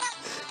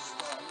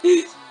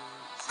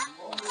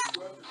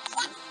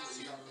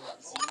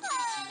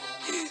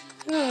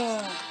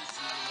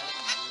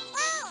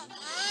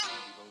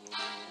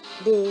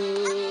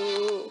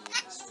 Boo.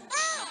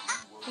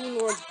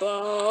 Lord's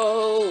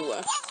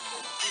bow.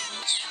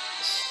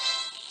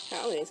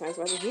 How many times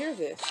do I hear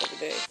this every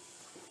day?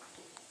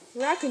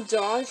 Raccoon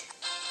dog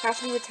has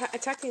to be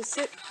attacking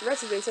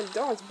residents and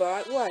dogs,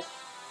 but what?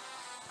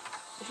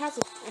 It has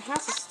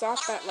to stop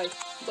that, like,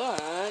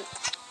 but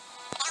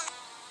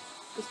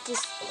it's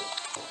just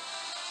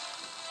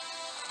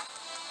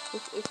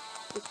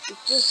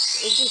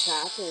it just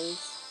happens.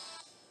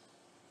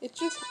 It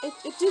just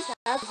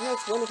happens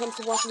next when it comes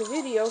to watching the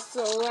video,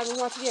 so I haven't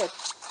watched it yet.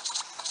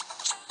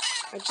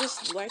 I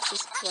just like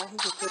this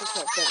classic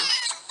critical thing.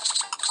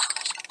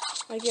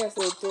 I guess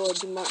they adore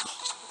too much.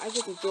 I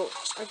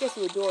guess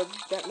they adore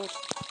that much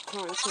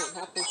content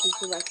happening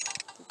to like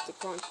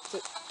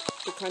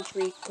the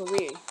country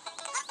Korea.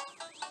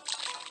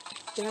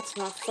 That's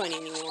not funny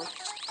anymore.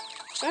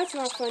 That's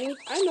not funny.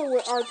 I know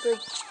what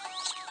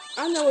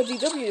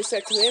DW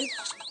said to him.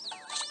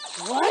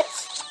 What?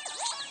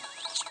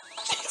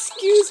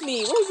 Excuse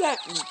me, what was that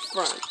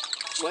from?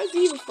 What is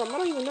he even from? I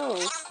don't even know.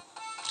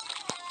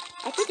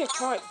 I think I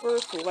caught it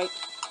first, like,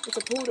 it's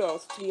a poodle,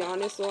 to be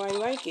honest, so I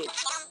like it.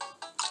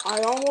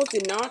 I almost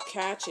did not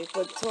catch it,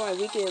 but until I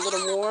weaken it a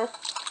little more,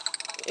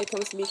 it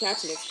comes to me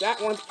catching it.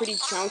 That one's pretty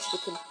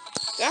challenging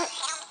that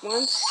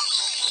one's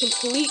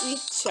completely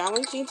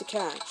challenging to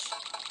catch.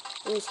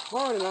 It was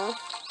hard enough.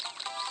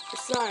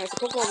 Besides, the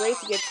Pokemon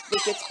race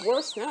gets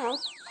worse now.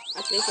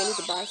 I think I need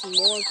to buy some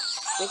more. I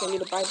think I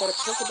need to buy better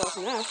Pokeballs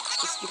than that.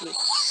 Excuse me.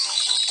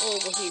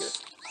 Over here.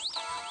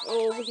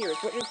 Over here is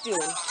what you're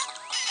doing.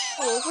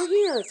 Over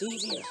here, it's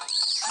easier.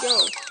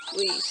 Go,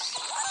 please.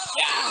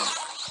 Yeah!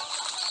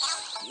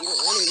 You know,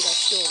 enemy that's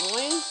still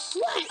annoying.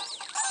 What?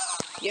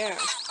 Yeah.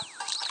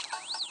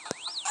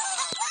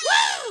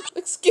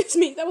 Excuse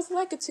me, that was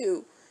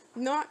Lakitu,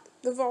 not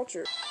the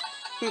vulture.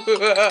 Dinner.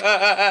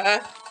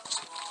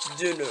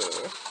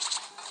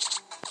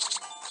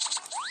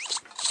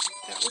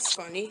 That was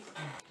funny.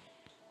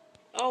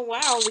 Oh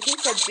wow, the king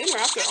said dinner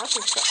after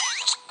Arthur.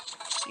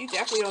 You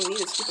definitely don't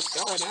need a stupid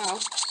star now.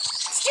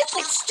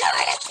 Stupid star,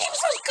 that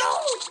thing's on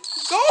gold!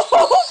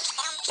 Gold?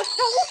 The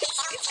hell?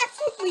 It's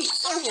absolutely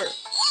silver.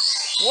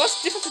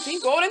 What's different between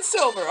gold and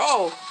silver?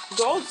 Oh,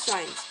 gold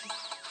shines.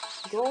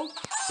 Gold,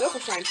 silver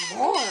shines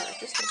more.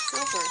 Just like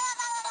silver.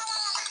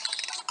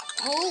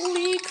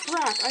 Holy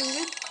crap! I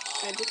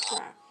did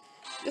crap.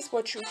 This is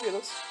what true fear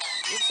looks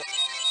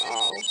like.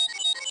 Oh.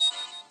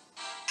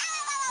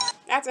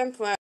 That's M.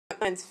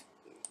 Fleming's.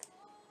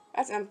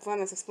 That's M.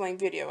 Fleming's explained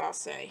video, I'll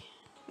say.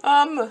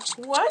 What?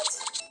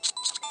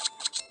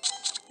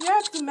 Yeah,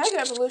 it's the Mega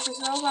Evolution,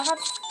 so I have...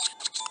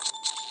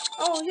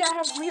 Oh, yeah, I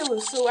have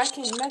Riolu, so I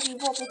can Mega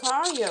Evolve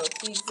Lucario.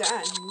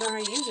 Exactly. Learn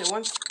how to use it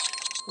once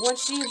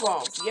she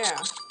evolves, yeah.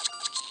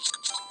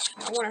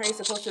 I wonder how you're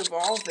supposed to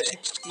evolve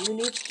it. Do you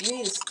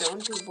need a stone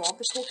to evolve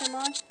the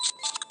Pokemon?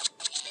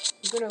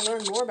 I'm gonna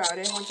learn more about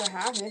it once I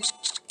have it.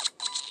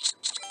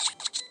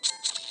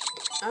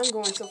 I'm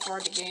going so far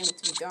the game to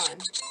be done.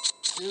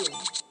 Soon.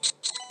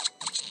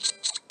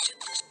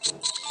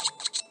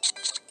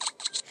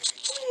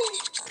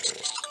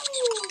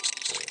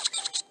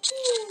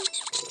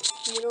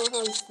 You know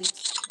how he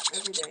sleeps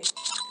every day.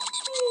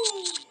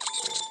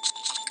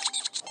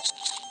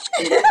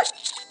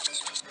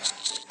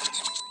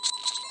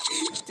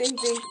 Ding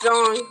ding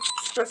dong.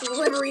 Special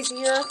deliveries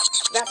here.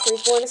 That's what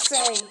he's going to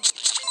say.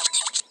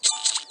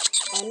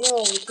 I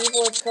know, the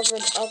keyboard's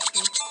covered up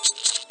with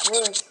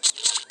words.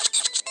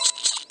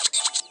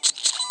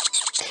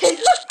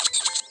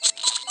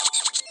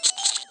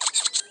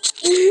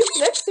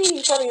 Next scene,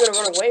 he's probably gonna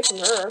run away from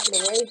her. The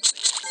way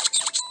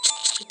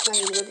he's trying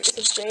to deliver. It's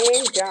the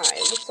same guy.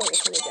 It looks like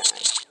it's gonna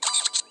die.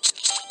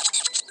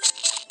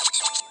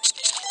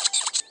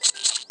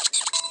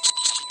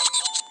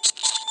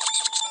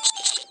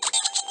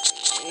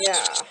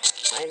 Yeah,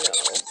 I know.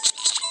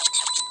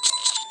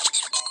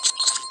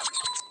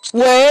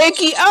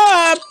 Wakey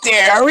up!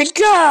 There we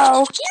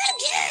go!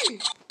 Again!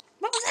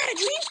 What was that, a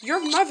dream? Your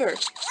mother.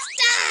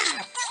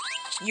 Stop!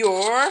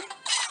 You're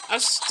A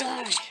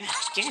star.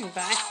 Again,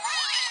 bye.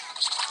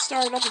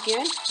 starting up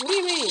again? What do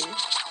you mean?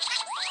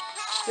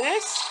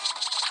 This?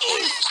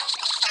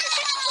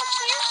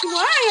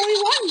 Why? Only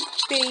one,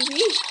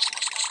 baby.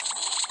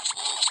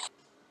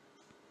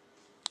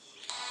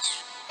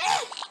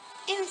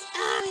 It was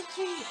all a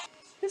dream.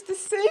 It's the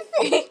same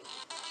thing.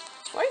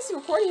 Why is he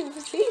recording with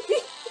the same thing?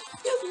 It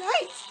feels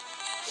nice.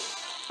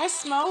 I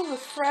smell the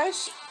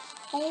fresh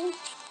old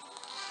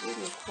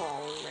video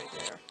crawling right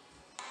there.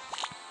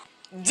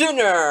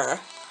 Dinner.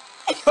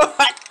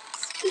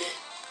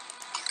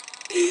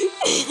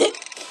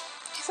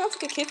 Sounds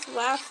like a kid's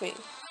laughing.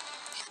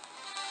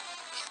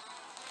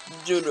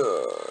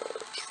 Dinner.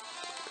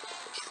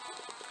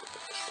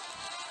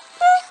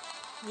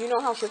 You know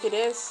how quick it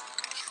is?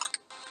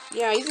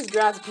 Yeah, he just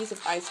grabbed a piece of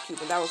ice cube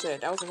and that was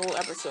it. That was the whole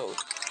episode.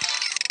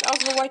 That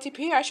was the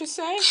YTP, I should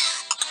say.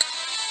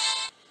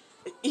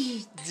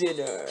 Eat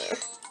dinner.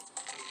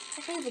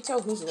 I can't even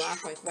tell who's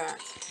laughing like that.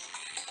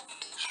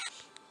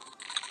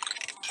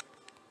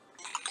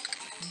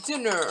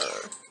 Dinner.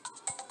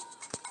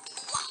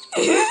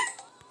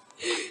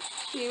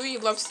 He really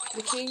loves,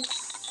 the king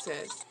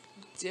says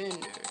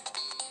dinner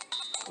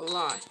a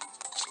lot.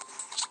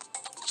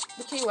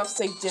 The king loves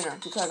to say dinner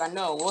because I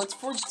know, well, it's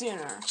for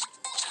dinner.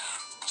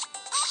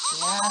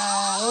 Yeah,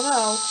 I don't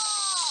know.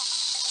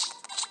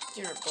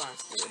 Dinner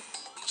blaster.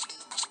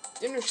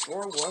 Dinner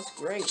sure was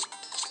great.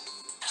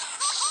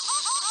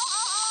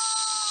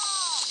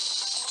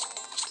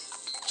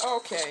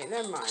 Okay,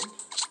 never mind.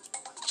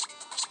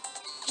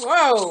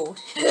 Whoa!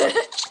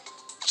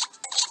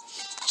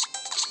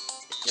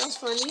 That was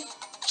funny.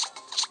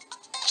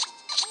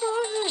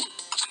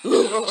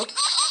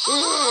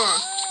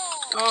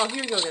 Oh,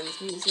 here we go then,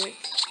 this music.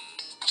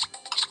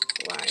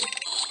 Why?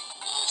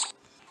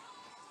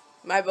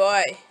 My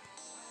boy.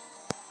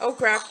 Oh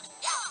crap.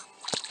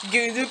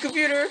 Get the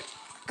computer.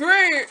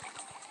 Great!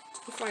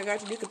 We finally got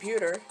the new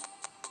computer.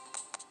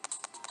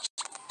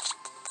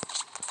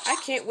 I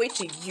can't wait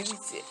to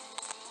use it.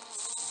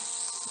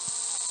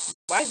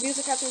 Why does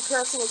music have to occur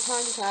every single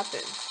time this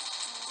happens?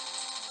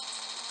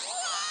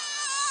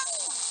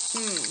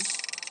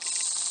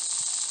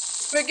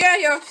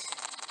 Spaghetti!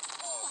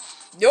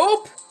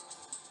 Nope!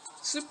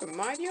 Super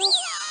Mario?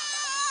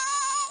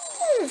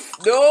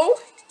 No!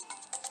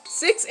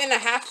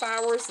 6.5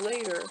 hours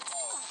later.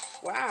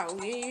 Wow,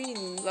 we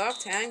love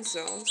time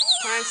zones.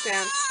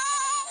 Timestamps.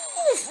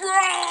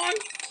 Wrong!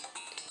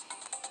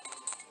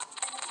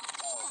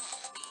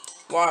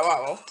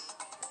 Wow.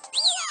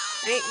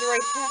 Ain't the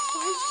right path.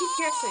 Why do you keep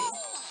guessing?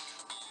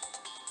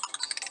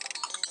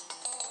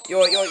 Yo.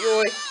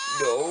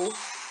 No.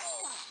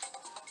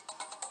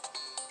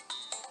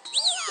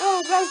 Oh,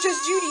 that was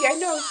just Judy, I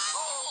know.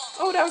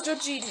 Oh, that was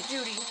just Judy.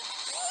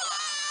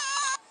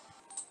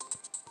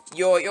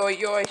 Yo.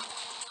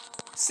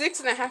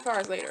 6.5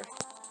 hours later.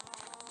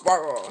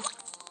 Wow.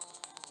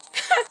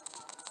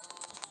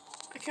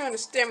 I can't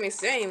understand what he's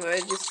saying, but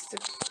it's just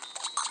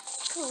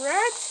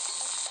correct.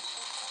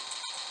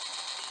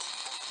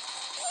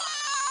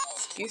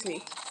 Excuse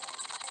me.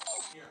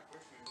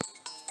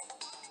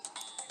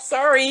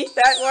 Sorry,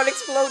 that one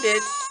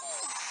exploded.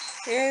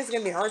 Yeah, it's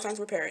gonna be a hard time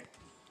to repair it.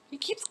 He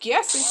keeps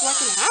guessing for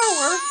like an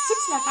hour.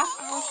 6.5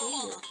 hours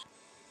later.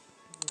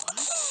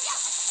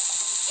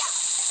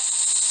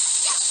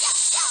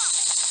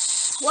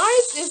 What? Why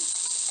is this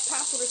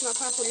password is not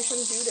password? You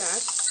shouldn't do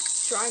that.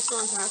 Try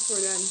strong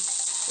password and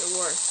it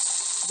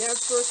works. Then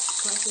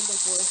first try simple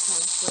voice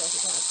password as a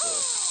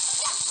password.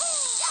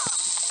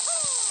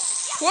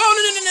 Whoa,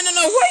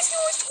 no. Why is he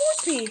always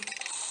towards me?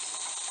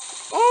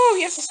 Oh,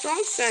 he has a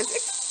strong sense.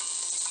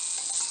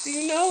 Do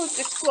you know it's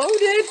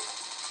exploded?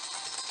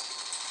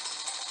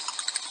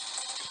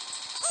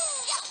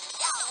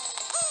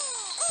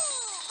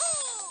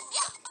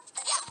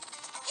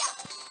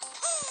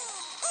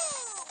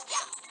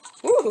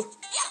 Ooh.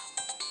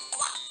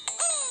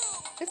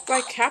 It's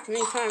like capped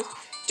many times.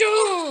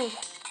 Dude!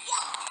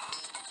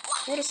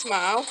 What a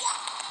smile.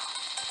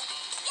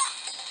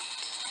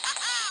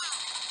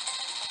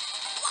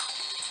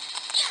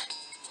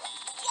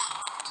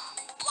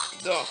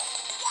 Duh.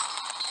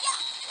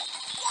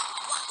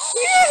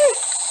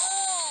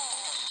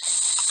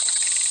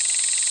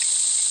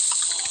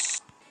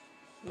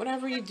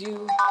 Whatever you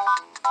do.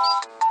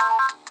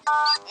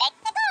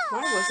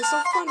 Why was it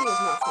so funny as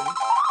nothing?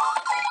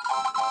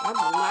 I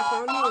blew my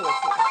phone anyway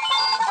for half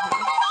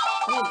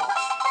minutes.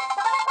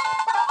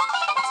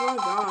 It's all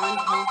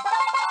gone.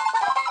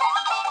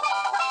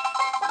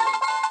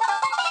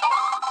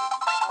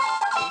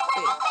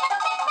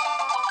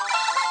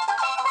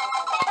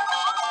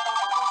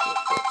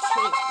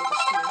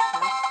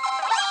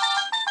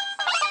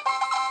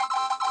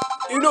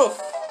 Enough!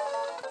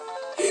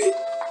 He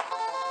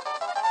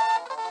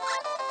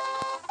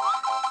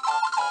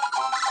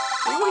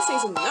always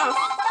says enough.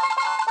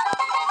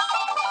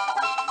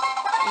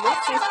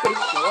 Enough seems pretty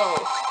slow.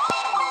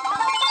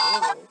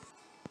 Oh.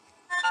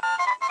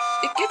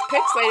 It gets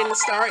pixelated in the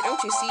start,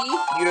 don't you see?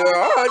 Yeah,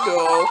 I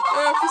know.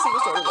 PC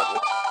was started level.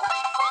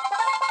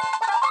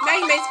 Now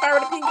you made Spyro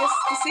the Pingus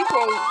the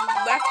sequel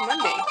last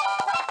Monday.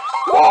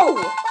 Whoa!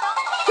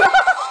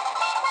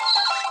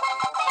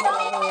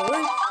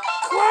 Holy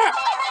crap!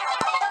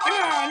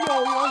 Yeah, no,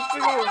 you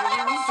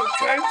use the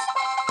cakes.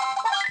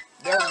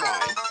 Never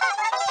mind.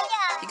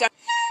 You got.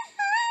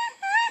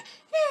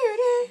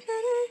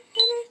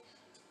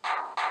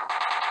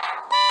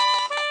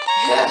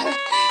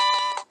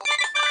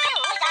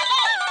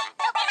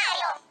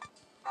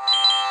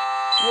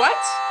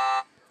 What?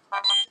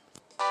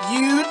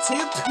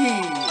 UTP.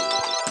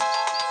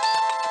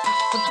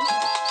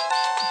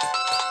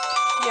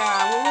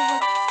 Yeah,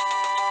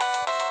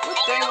 what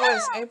day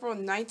was April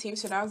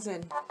 19th,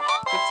 2015?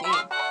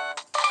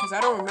 Because I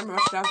don't remember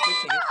much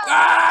 2015.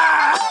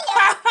 Ah!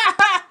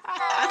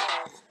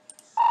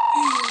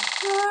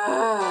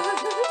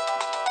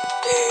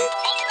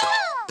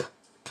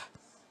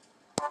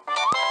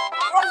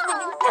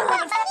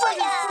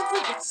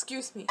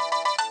 Excuse me.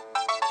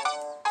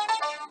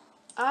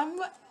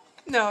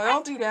 No,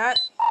 don't do that.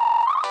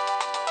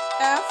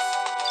 F,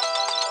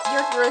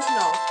 you're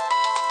original.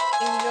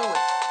 And you know it.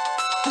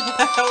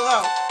 Hello.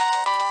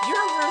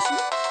 You're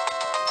original.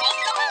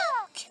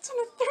 Kids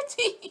under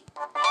 13.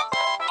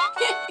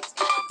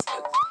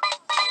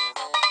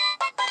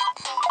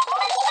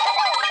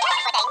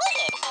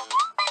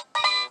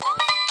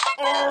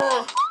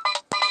 Oh.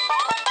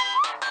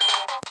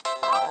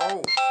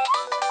 Oh.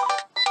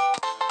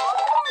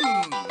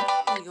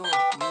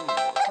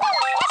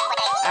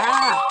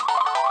 Ah.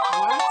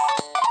 What?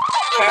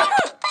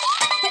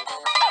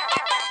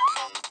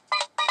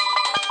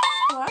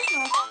 What?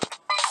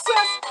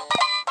 Sus.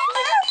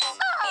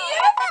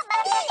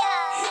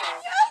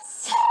 Yes.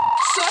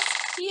 Sus.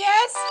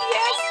 Yes.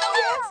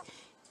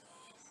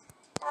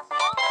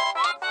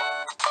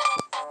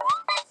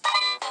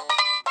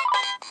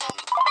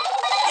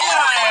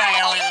 I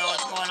don't know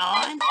what's going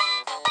on.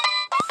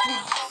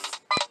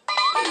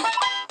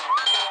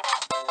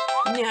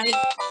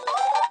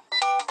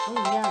 Oh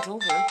yeah, it's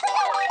over.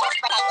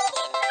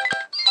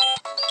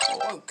 Oh,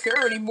 I don't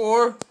care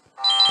anymore.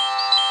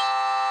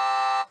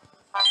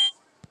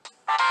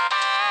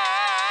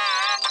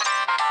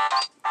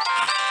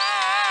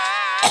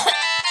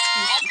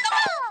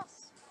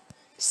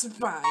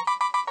 Spy.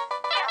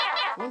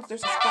 Once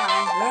there's a spy.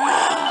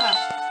 Ah!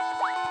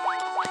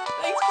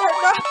 Thanks for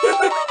not.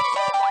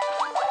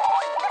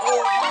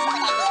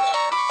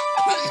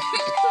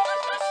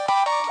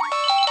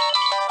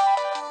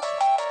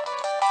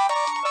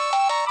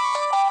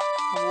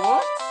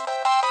 What?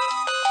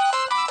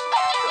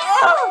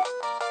 Ah!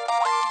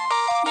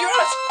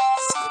 Yes!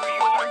 Screw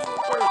you, I'm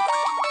super.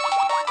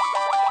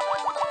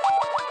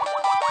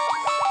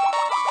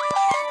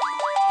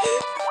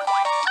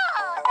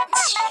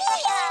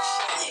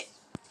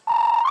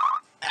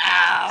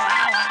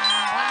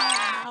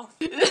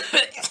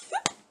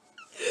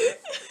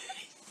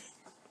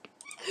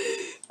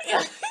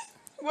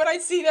 What I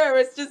see there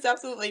is just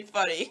absolutely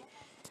funny.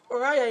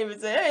 Or I didn't even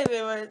say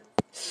anything, but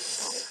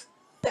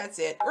that's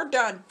it. We're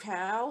done,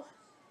 pal.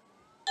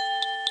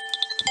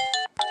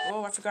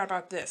 Oh, I forgot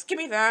about this. Give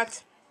me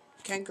that.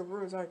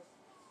 Kangaroos are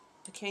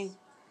the king.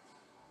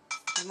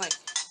 I'm like,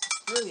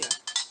 Australia.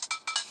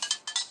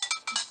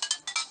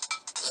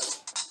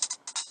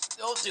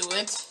 Don't do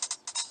it.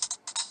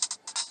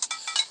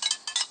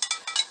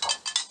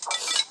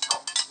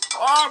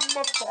 I'm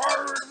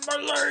firing my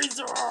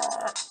laser.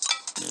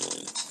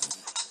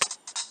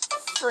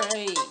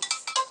 Phrase.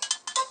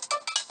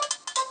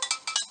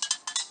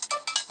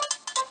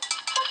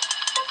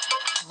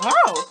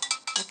 Oh,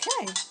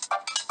 okay.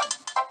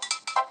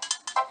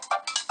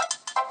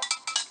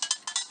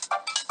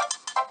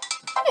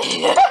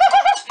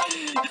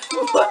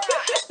 What?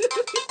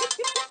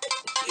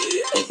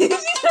 She's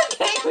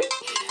okay with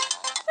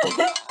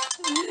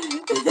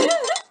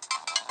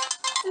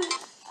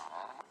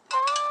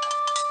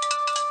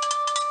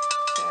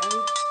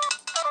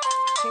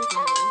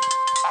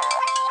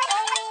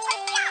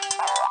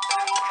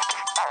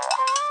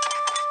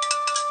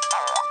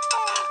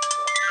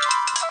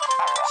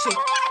Shit.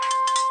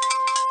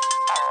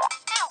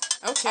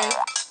 Okay.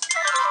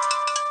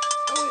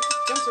 Oh, it just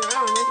jumps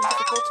around. It might be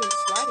difficult to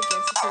slide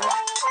against it here.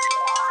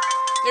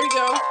 There we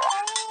go.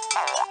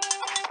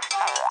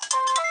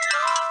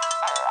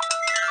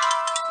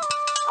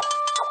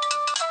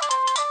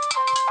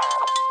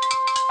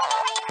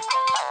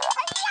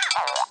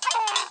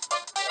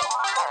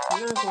 I'm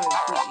not going to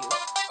defeat you.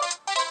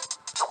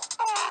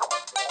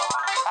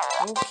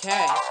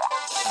 Okay.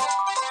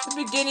 The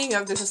beginning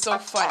of this is so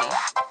funny.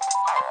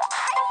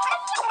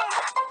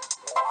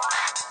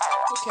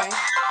 Okay.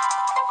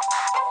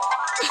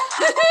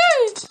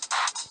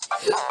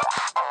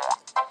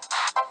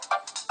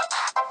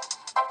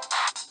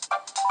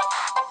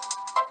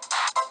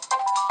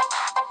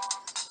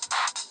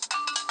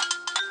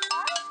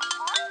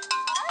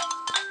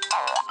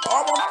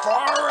 I'm a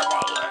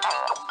fireball.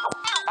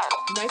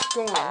 Nice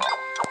going.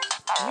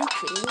 You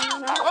kidding me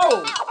now? Oh!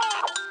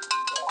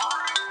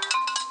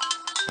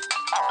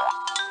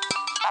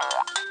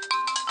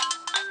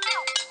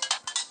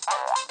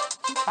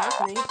 What's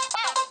happening?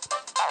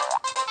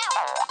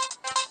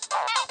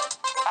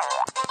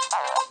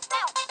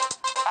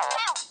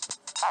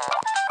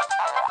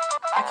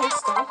 I can't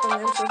stop on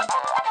them, so...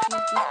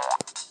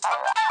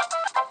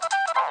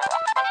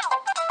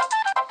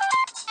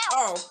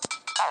 Oh!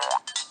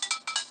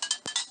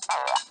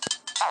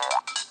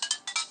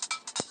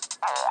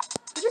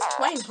 We're just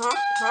playing Hop.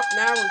 Hop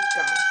now is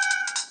gone.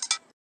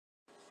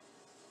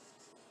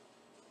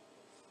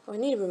 Oh, I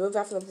need to remove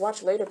that from the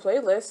watch later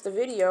playlist, the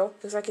video,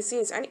 because I can see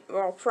it's any...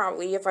 Well,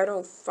 probably, if I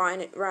don't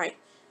find it right.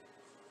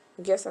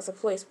 I guess that's a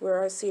place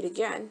where I see it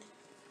again.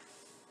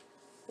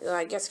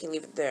 I guess I can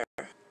leave it there.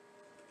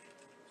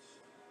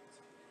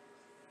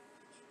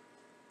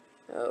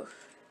 Oh.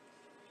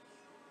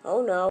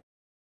 Oh no.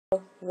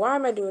 Why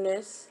am I doing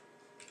this?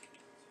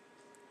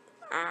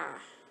 Ah.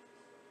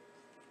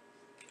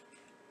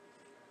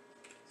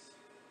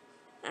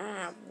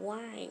 Ah,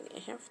 why? I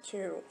have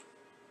to.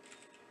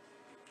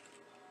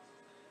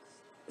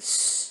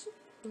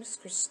 Miss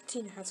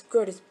Christina has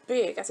got as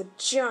big as a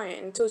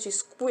giant until she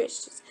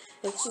squishes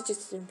and she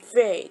just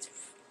invades.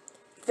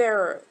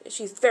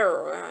 She's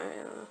thorough.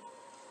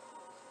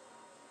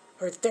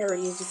 Her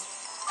authority is just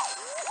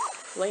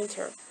flamed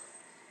her.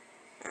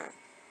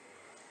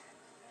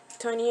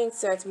 Tiny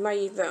insects might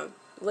eat them.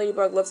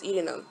 Ladybug loves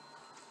eating them.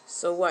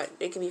 So what?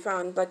 They can be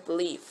found like the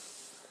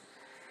leaf.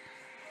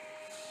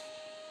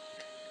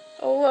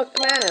 Oh look,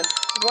 Manif.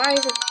 Why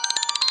is it?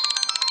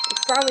 You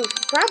probably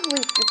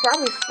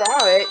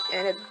saw it,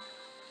 and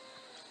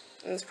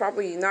it's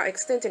probably not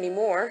extinct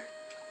anymore.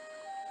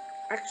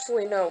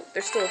 Actually, no,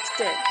 they're still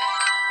extinct.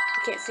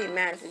 You can't see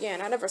Manif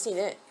again. I've never seen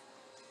it.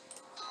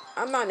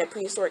 I'm not in the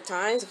prehistoric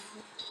times.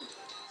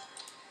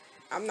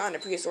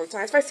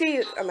 If I see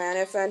a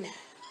Manif, then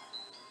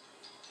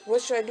what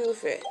should I do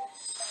with it?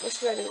 What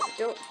should I do with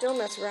it? Don't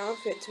mess around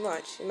with it too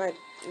much. It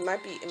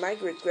might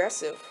be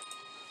aggressive.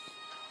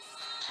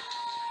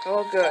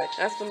 Oh good,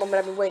 that's the moment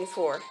I've been waiting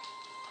for.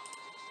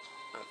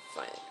 I'm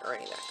finally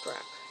earning that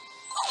crap.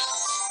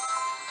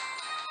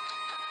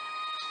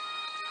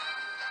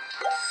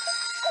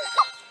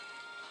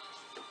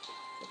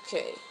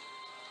 Okay.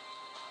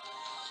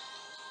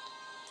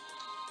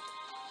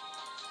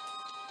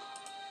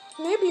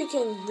 Maybe you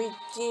can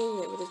redeem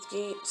it with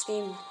this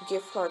Steam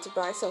gift card to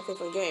buy something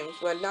from games,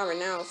 but not right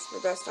now. It's the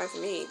best time for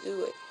me to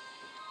do it.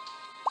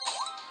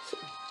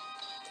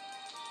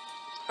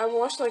 I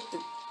watched like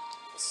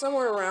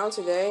somewhere around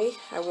today.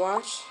 I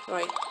watched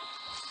like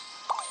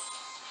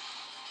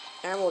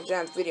Animal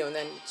Jam's video, and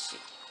then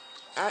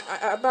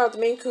about the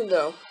Maine Coon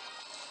though.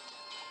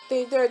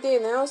 They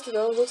announced it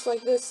though. Looks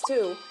like this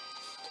too.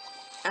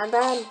 And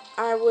then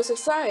I was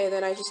excited,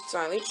 and I just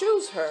finally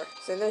chose her.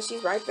 So then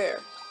she's right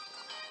there.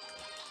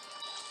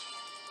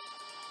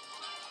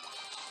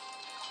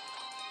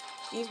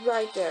 She's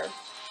right there.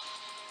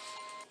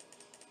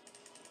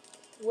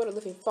 What a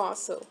living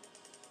fossil.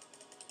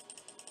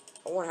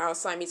 I wonder how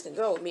Siamese can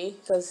go with me,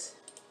 because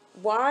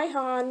why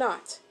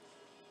not?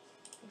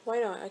 Why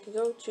not? I can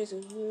go choose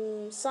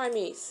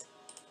Siamese.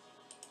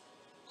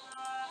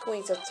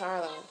 Queens of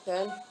Thailand.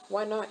 Then,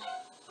 why not?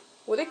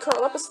 Will they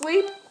curl up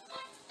asleep?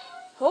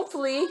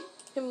 Hopefully.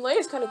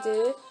 Himalayas kind of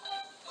did.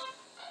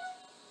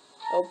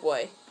 Oh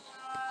boy.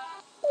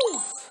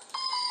 Oof.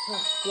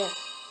 Oh, yeah.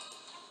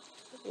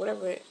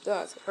 Whatever it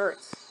does, it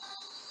hurts.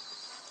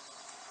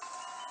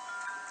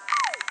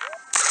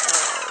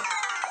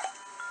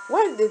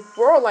 Why did it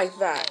roar like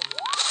that?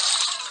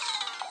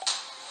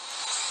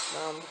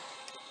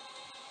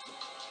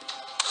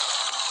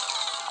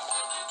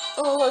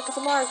 Oh look, it's a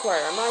Mario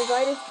Choir. Am I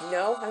invited?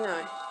 No, I'm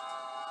not.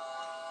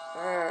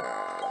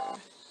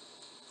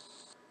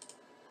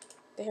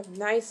 They have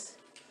nice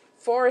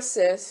 4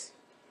 assists.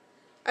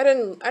 I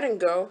didn't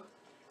go.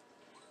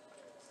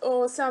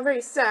 Oh, it sounds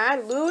very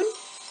sad, Loon.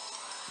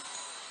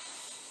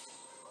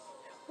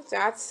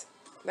 That's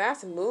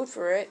a mood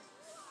for it.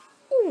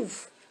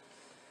 Oof.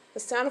 The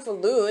sound of a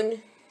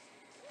loon.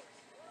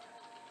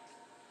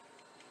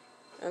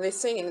 Are they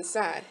singing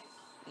inside?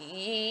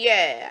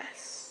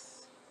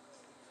 Yes.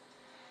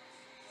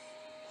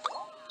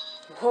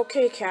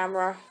 Okay,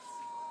 camera.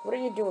 What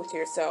are you doing to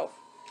yourself?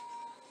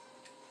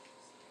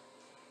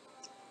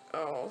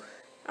 Oh,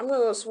 I'm gonna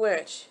go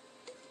switch.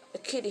 The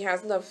kitty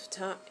has enough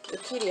time. The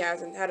kitty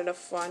hasn't had enough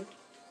fun.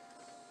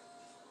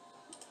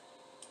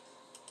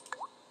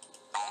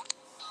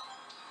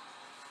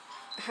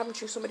 I haven't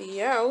choose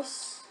somebody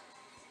else.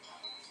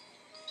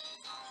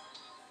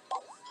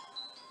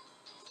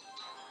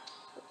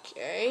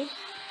 Okay.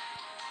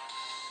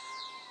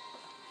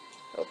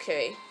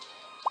 Okay.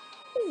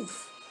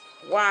 Oof.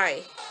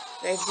 Why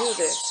did I do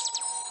this?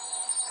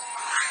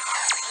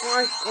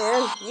 Why,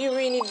 man? You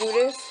really need to do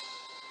this?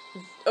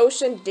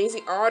 Ocean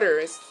Daisy Otter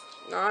is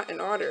not an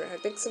otter. I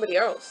think somebody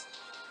else.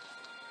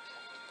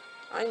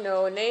 I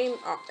know,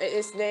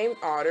 it's named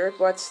Otter,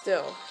 but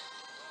still.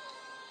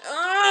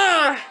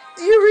 Ah!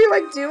 Do you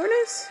really like doing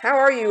this? How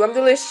are you? I'm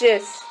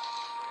delicious.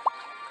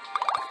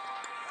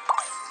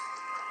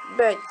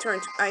 Bed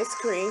turned to ice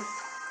cream.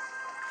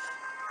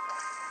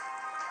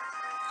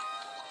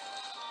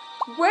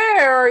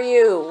 Where are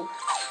you?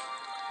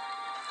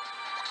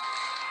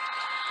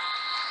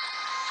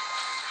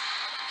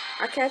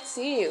 I can't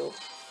see you.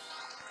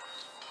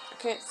 I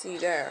can't see you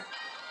there.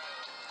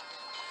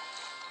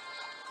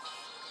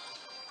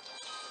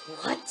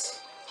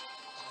 What?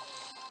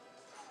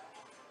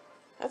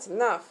 That's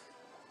enough.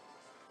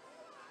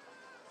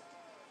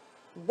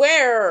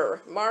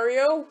 Where,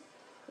 Mario?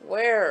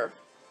 Where?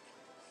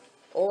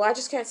 Oh, I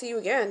just can't see you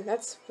again.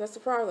 That's the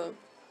problem.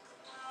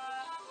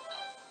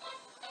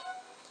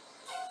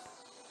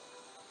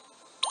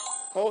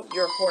 Hold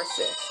your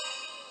horses.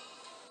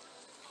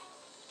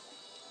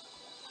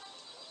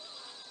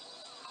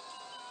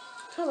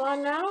 Come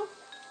on now.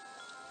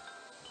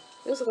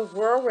 Looks like a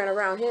whirlwind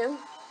around him.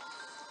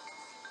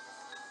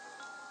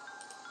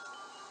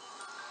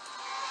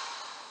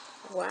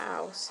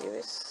 Wow,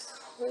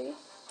 seriously?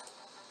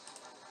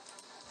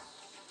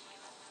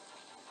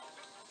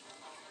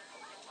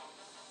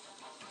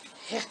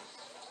 Yeah.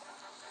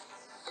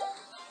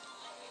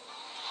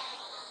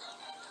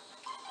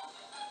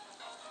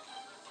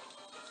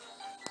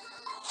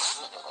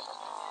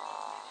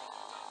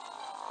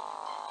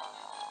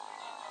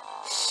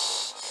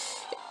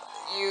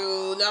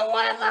 You know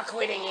what? I'm not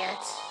quitting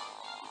yet.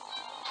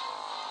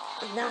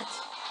 I'm not.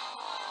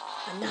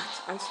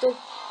 I'm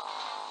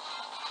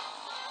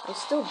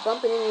still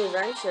bumping in the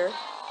adventure.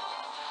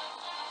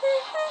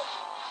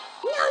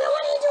 No,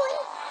 what are you doing?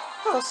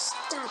 Oh,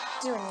 stop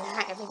doing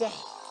that every day.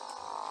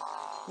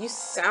 You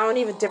sound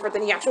even different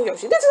than the actual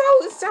Yoshi. That's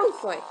how it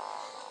sounds like.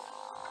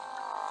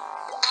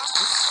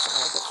 You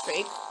sound like a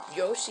fake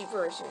Yoshi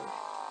version.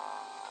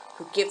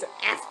 Who gives an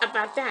F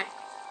about that?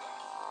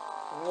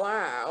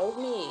 Wow,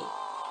 me.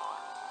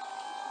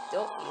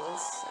 Don't even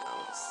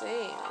sound the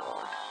same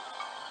anymore.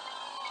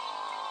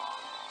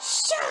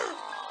 Shut up!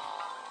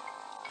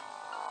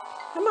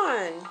 Come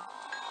on.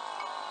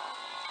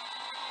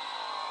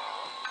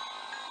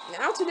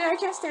 Now today I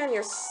can't stand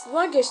your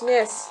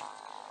sluggishness.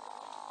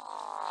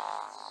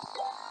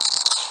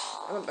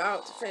 I'm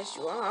about to finish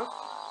you off.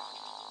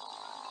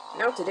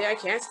 Now today I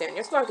can't stand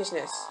your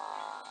sluggishness.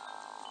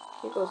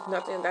 Here goes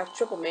nothing in that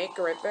triple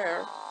maker right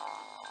there.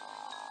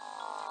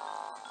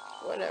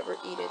 Whatever,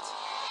 eat it.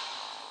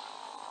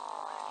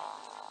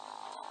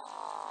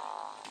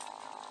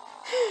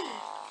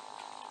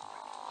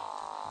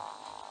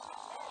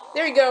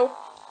 There you go.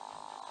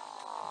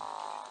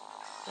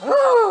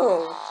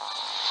 Oh!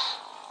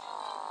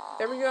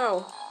 There we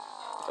go.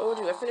 Told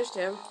you, I finished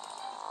him.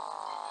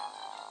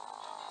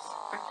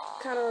 I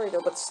kind of already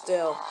know, but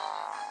still.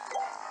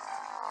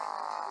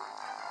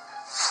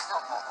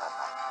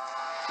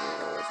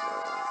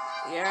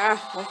 Yeah.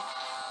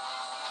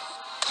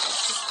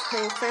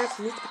 Playing fast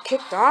needs to be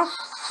kicked off.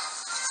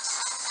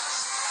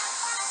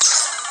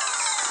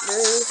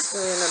 There's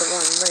another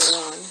one later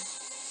on.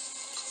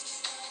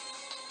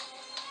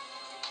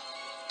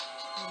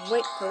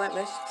 Wait till that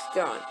message is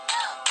gone.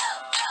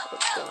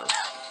 It's gone.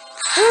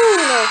 Oh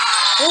no!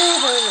 Oh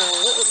no!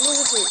 What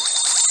was it?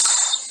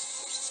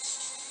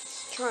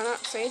 Try not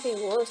to say anything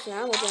worse than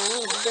Animal Jam.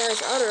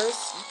 There's others.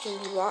 You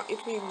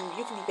can be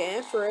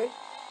banned for it.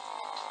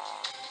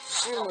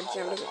 Animal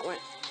Jam doesn't want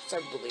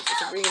cyberbullies.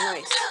 It's really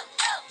nice.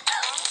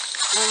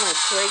 I'm gonna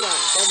play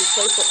guns. That'll be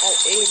played for all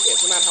ages,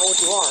 no matter how old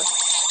you are.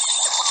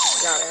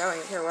 Got it. I don't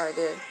even care what I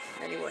did.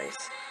 Anyways.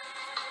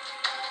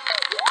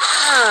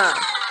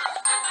 Ah!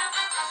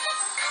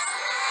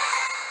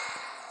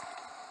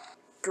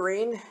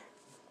 Green.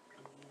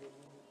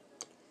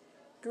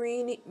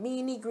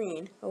 Meanie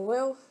green. Oh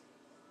well.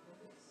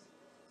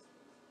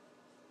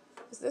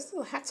 Is this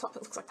little hat top?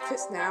 It looks like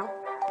this now.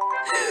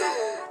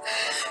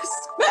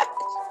 Smash!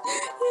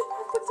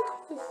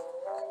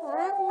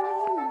 Crap,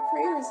 man.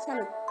 Creator is kind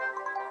of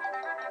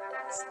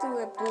still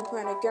that Blue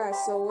Planet guy,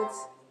 so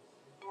it's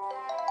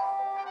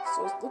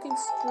looking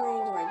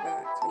strange like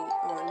that, to be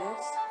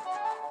honest.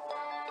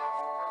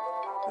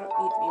 I don't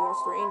need to be more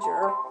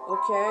stranger,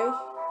 okay?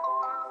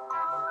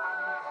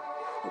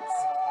 It's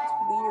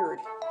weird.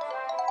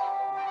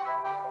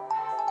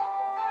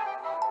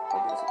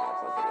 I'll do something, I'll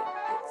plug it in.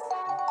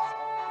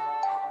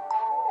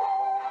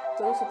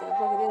 Do something, I'll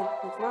plug it in.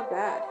 It's not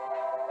bad.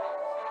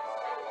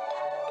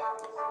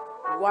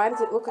 Why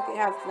does it look like it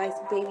has nice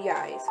baby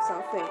eyes or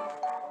something?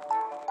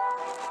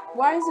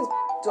 Why does this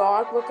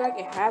dog look like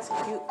it has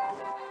cute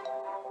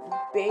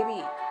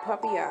baby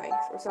puppy eyes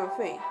or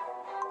something?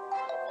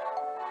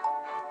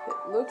 It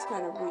looks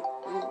kind of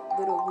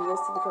little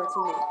realistic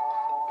cartoony.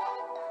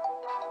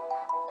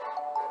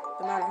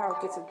 No matter how it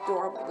gets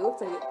adorable, it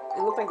looks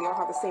like they all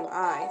have the same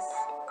eyes.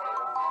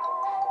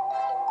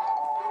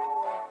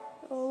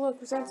 Oh look,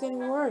 it's actually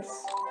getting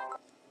worse.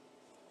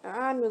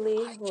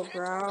 Unbelievable,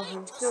 bro.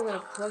 I'm still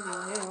gonna plug you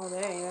in all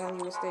day. I don't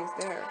even stays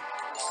there.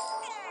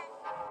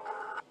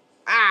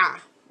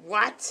 Ah!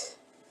 What?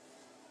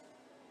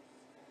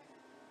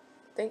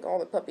 I think all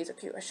the puppies are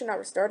cute. I should not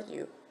have restarted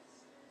you.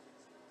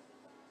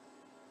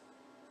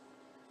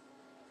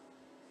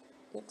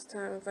 Next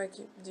time, if I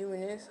keep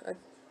doing this,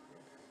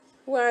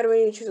 why do I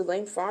need to choose a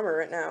lame farmer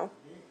right now?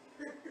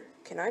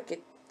 Can I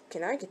get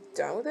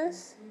done with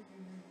this?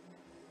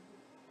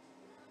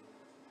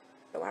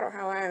 No matter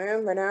how I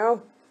am right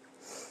now.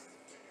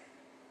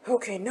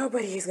 Okay,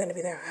 nobody is gonna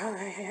be there.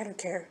 I don't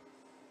care.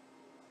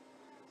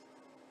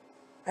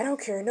 I don't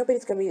care.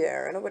 Nobody's gonna be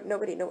there.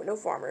 No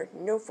farmer.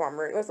 No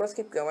farmer. Let's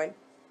keep going.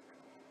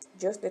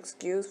 Just an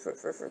excuse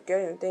for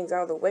getting things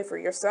out of the way for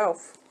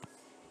yourself.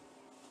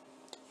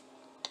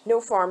 No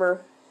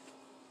farmer.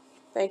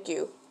 Thank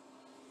you.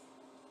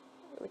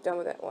 We're done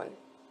with that one.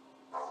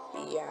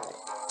 Yeah.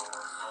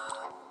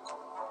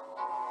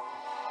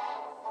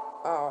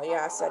 Oh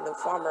yeah, I said no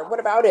farmer. What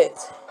about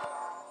it?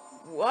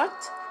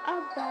 What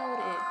about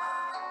it?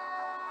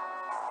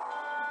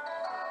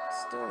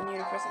 Still need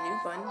to press a new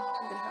button. I'm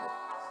gonna help.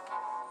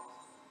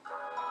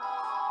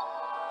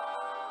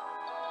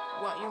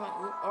 What, you're like,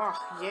 oh,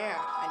 yeah,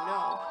 I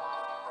know.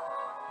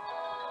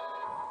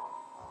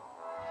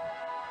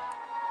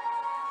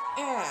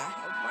 Yeah,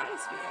 why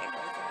does it behave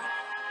like that?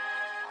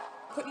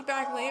 Put me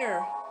back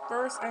later.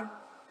 First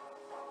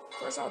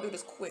I'll do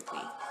this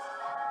quickly.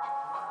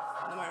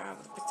 No matter how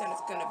much percent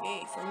it's gonna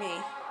be for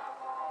me.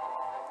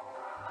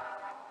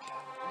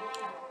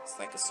 It's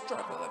like a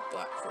struggle for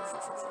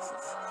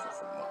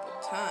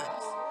multiple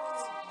times.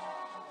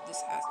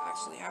 This has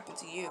actually happened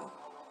to you.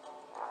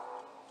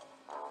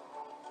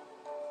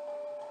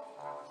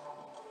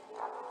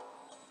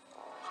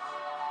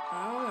 I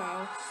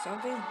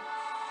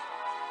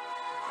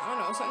don't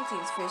know, something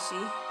seems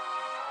fishy.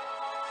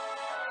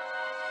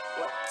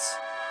 What?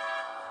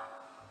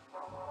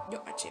 Yo,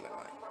 I changed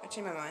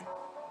my mind.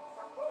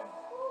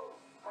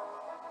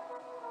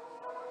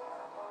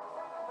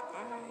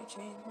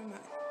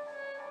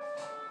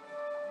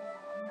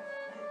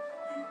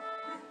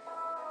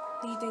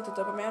 Do you think the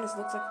Doberman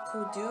looks like a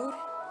cool dude?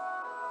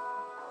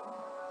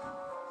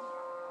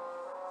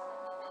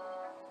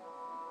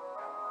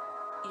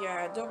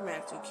 Yeah, the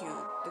Doberman's too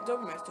cute. The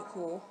Doberman's too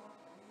cool.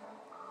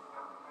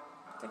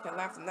 I think I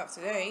laughed enough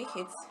today.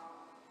 It's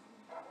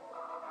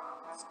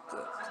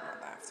good to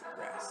not laugh to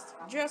rest.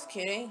 Just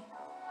kidding.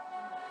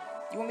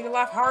 You want me to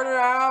laugh harder?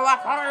 I'll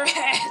laugh harder.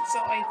 It's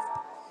always...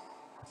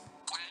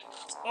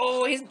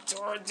 Oh, his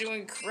door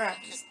doing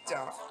crappy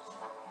stuff.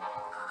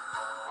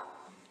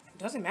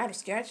 Doesn't matter,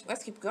 Sketch.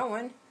 Let's keep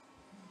going.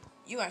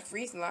 You like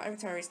freeze a lot every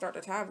time I restart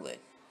the tablet.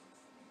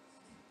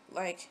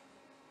 Like...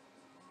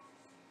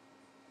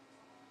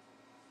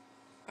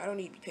 I don't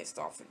need to be pissed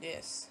off for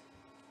this.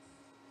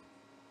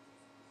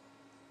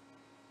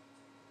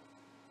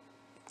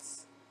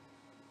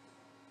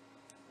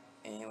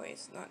 Anyway,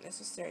 it's not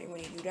necessary when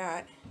you do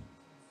that.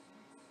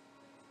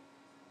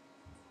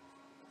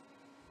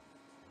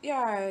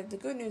 Yeah, the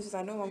good news is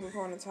I no longer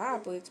record on a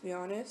tablet, to be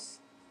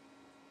honest.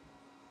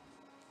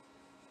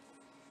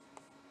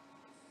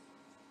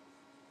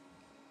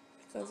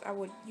 Because I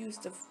would use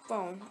the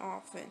phone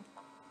often.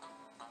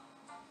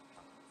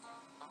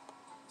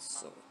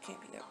 So it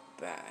can't be that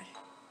bad.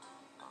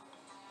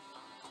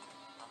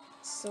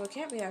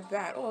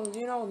 Oh,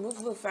 you know, move a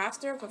little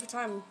faster every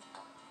time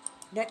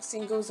next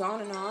scene goes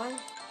on and on.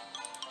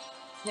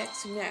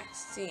 Next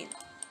scene.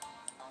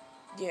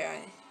 Yeah.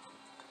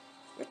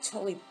 We're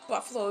totally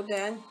buffaloed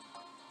then.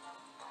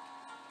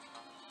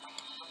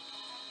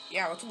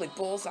 Yeah, we're totally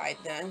bullseyed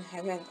then.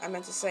 I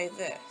meant to say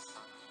this.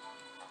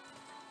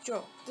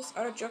 Joke. This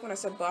other joke when I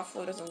said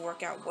buffalo doesn't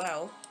work out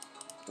well.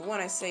 The one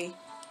I say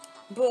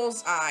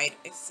bullseyed.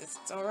 It's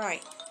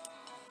alright.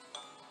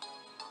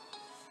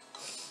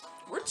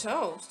 We're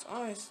toast,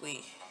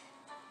 honestly.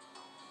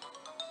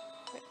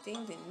 That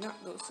thing did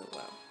not go so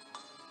well.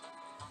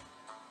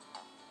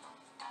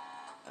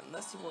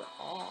 Unless you were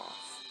off.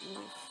 You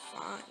were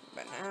fine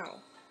by now.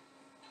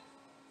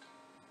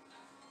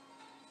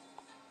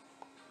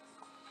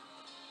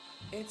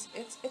 It's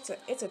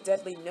a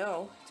deadly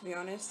no, to be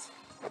honest.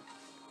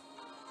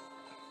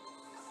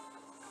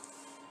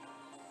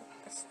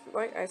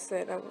 Like I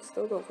said, I will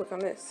still go quick on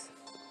this.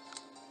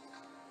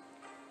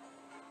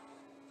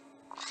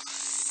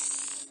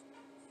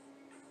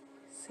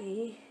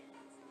 See?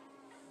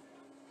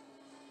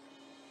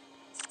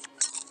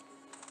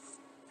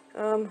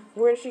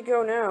 Where did she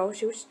go now?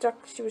 She was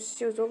stuck. She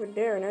was over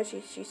there. Now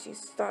she's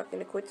stuck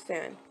in a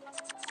quicksand.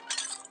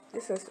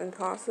 This is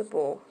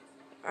impossible.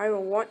 I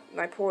don't want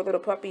my poor little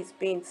puppies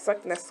being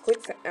sucked in that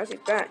quicksand. Now she's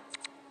back.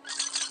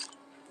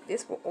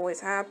 This will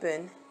always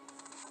happen.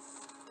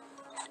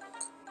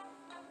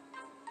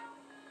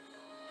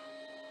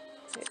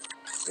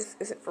 This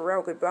isn't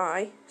Pharrell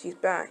goodbye. She's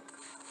back.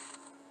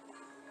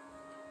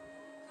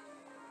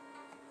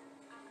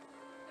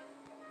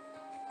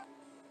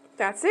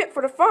 That's it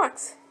for the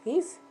fox.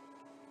 He's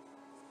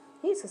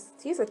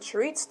a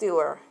treat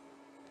stealer.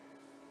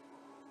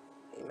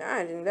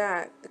 Imagine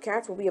that. The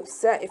cats will be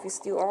upset if you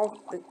steal all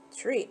the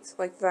treats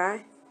like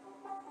that.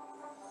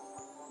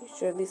 You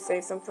should at least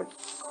save some for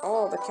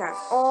all the cats.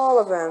 All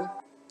of them.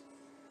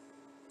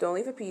 Don't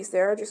leave a piece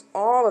there. Just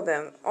all of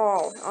them.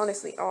 All.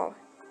 Honestly, all.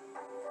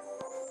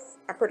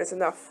 I've heard this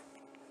enough.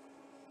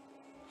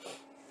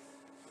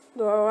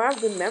 Though I have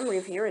a good memory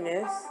of hearing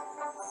this.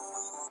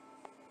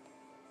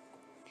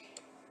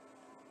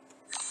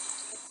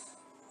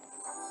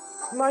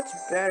 Much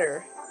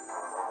better.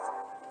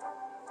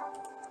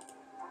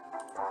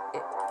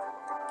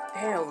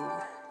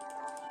 Damn.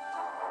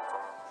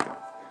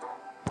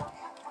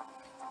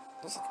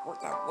 Looks like it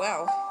worked out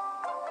well.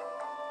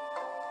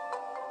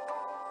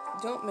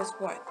 Don't miss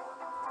what?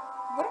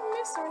 What did I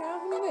miss right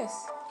now? Look at this.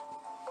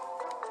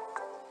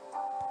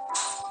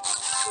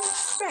 What do you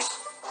expect?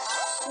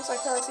 Looks like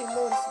RC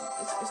mode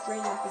is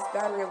draining up his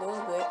battery a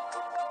little bit.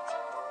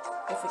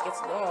 If it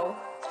gets low.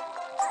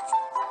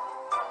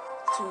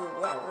 To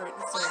whatever it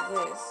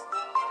is.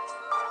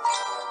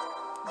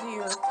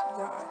 Dear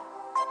God.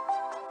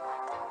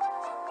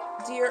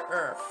 Dear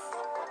Earth.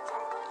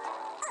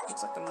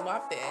 Looks like a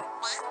Muppet.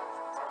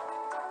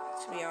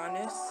 To be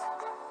honest.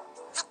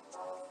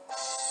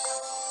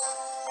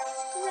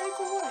 You ready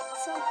for what?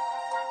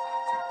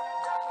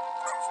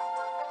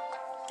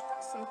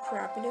 Some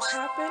crappiness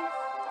happen?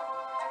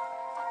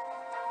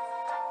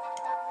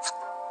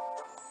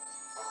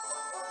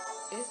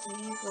 It's the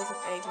evilness of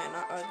Eggman,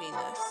 not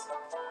ugliness.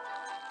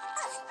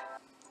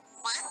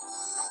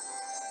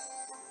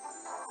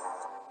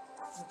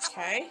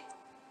 Okay.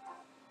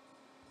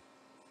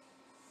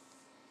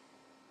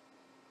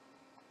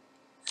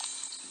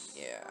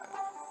 Yeah.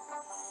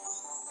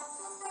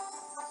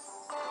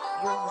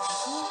 You're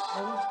watching?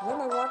 What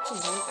am I watching?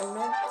 I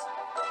meant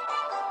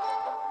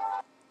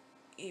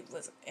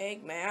Evilness of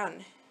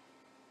Eggman.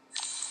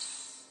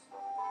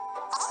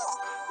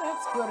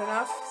 That's good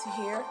enough to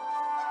hear.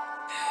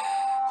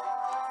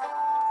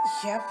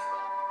 Yep.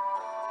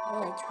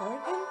 Well, I turn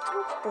into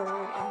a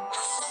bird and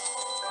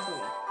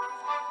boom.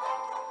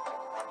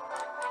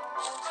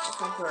 That's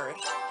my bird.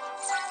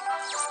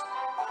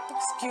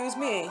 Excuse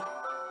me.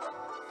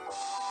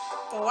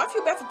 Oh, I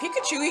feel bad for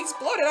Pikachu. He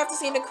exploded after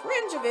seeing the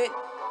cringe of it.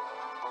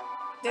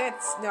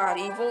 That's not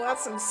evil.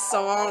 That's some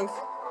song.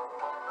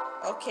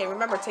 Okay,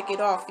 remember, take it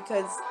off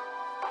because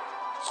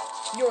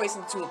you're always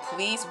into it.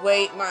 Please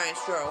wait,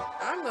 Maestro.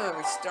 I'm gonna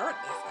restart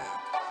this app.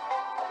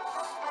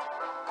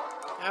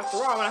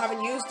 After all, when I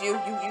haven't used you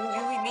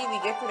immediately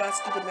get through that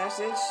stupid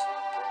message.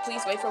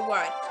 Please wait for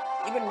what?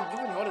 You've been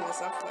holding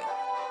this up for like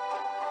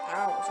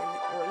hours or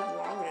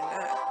even longer than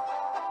that.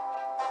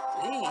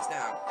 Please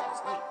now.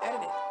 Just let me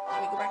edit it.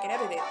 Let me go back and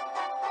edit it.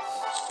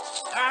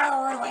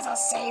 Oh, otherwise I'll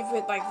save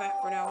it like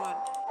that from now on.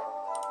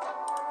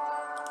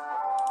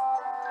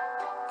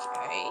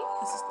 Okay,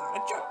 this is not a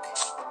joke.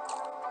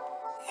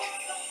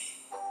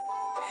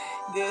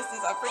 This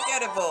is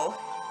unforgettable.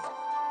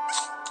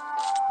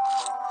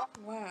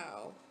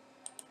 Wow.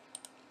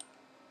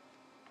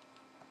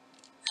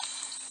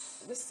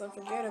 This is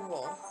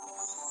unforgettable.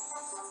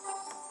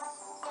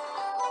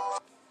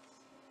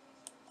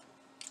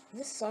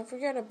 This is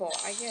unforgettable.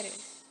 I get it.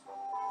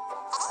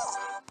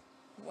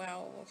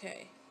 Wow,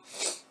 okay.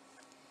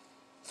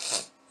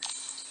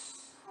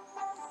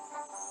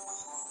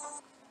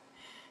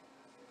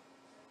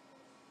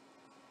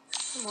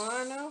 Come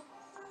on now.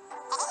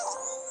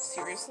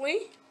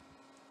 Seriously?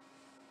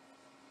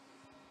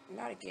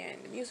 Not again.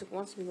 The music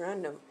wants to be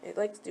random. It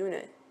likes doing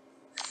it.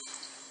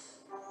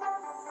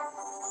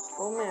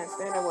 Oh man,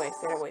 stay that way,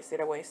 stay that way, stay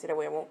that way, stay that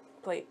way. I won't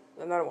play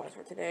another one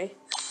for today.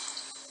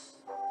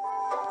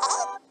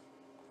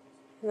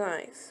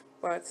 Nice,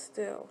 but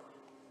still.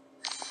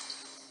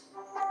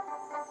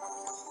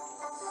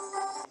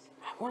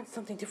 I want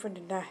something different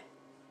than that.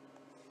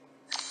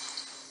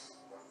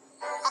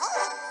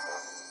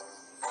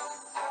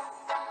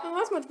 Oh,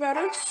 that's much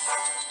better.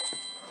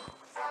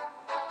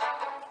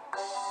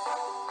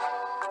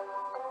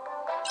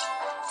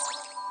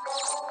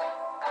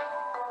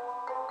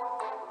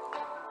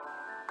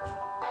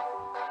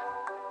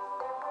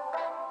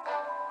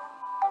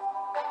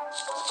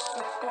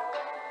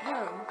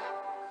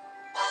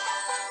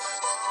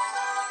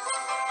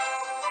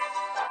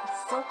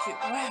 It's so cute.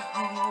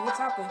 Wow, what's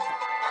happening?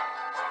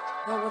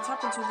 Oh, what's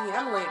happened to the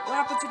emulate? What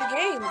happened to the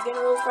game? It's getting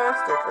a little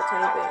faster for a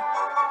tiny bit.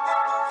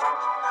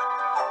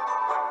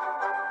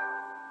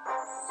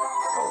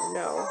 Oh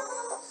no.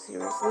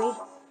 Seriously?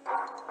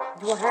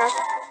 Do I have...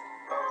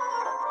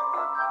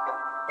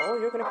 Oh,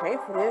 you're gonna pay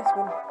for this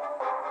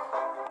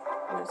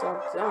when it's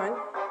all done.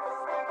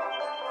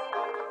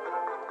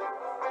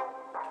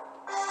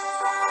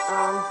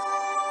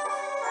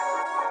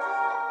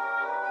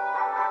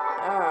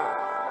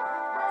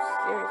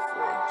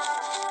 Seriously.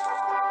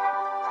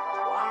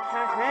 What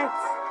the heck?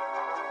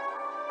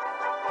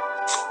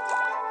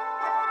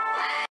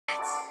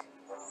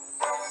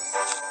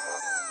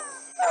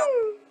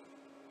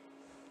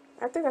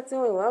 I think that's the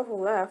only level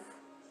left.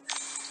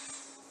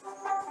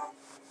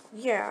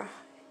 Yeah.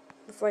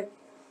 It's like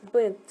a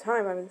billion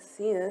time I haven't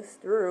seen this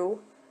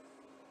through.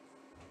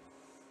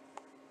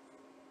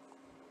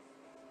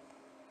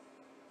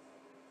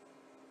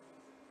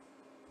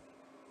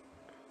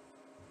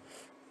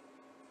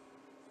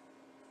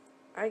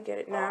 I get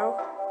it now.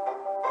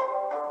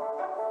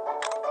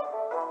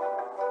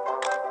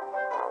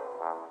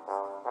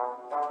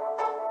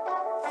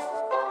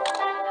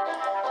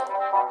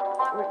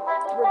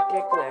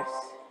 Ridiculous.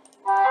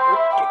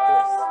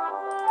 Ridiculous.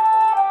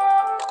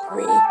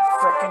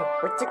 Frickin'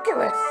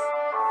 ridiculous.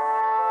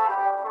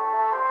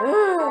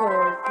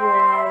 Oh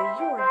boy,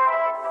 you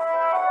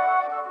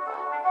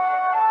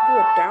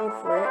are down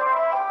for it.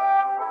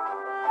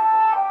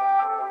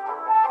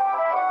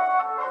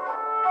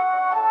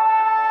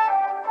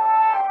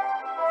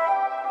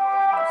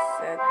 You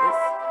said this.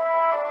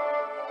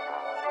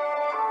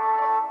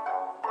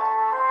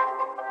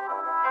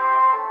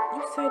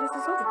 You say this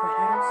is over, but I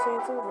don't say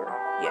it's over.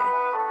 Yeah.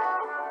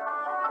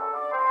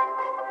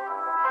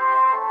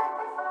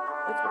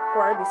 It's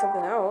required to be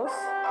something else.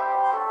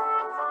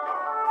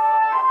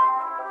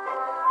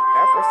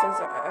 Ever since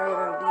other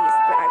than these,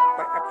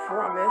 I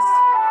promise.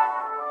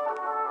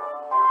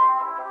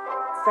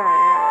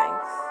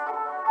 Thanks.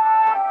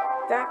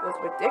 That was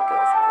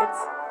ridiculous.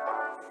 It's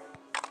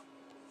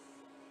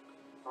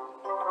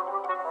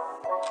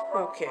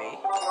okay.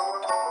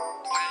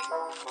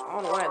 I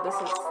don't know why I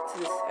listen to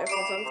this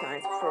episode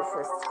sometimes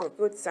for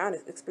good sound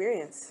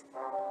experience.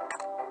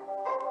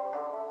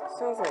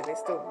 Sounds like they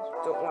still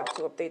don't want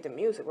to update the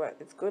music, but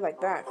it's good like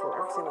that for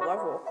every single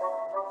level.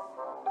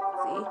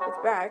 See, it's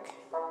back.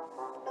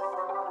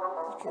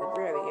 You can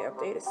rarely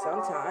update it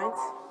sometimes.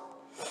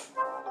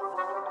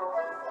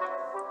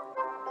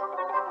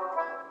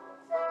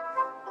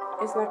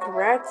 Isn't that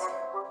correct?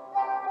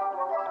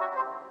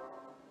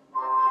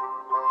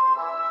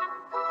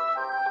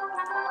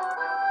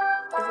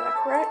 Is that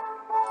correct?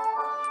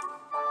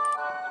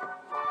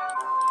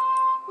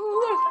 Oh,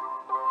 look.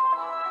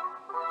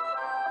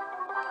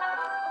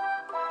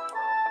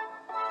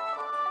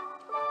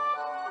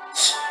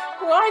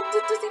 Why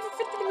did this even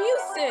fit the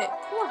music?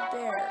 Poor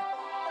bear.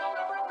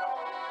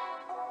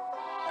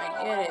 I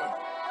get it.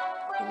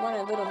 He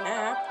wanted a little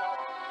nap.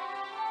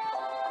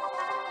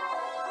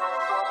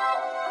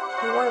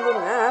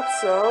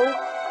 So...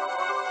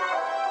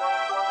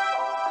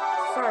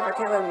 Sorry if I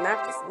can't let him nap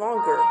this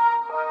longer.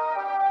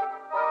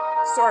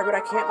 Sorry, but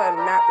I can't let him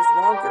nap this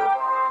longer.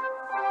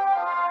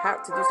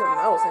 Have to do something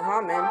else in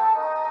Haman.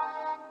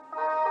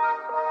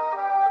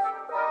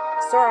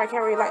 Sorry, I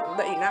can't really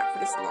let you nap for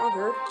this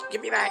longer.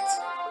 Give me that.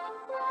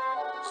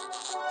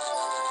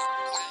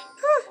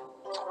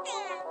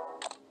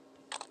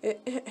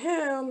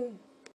 Him.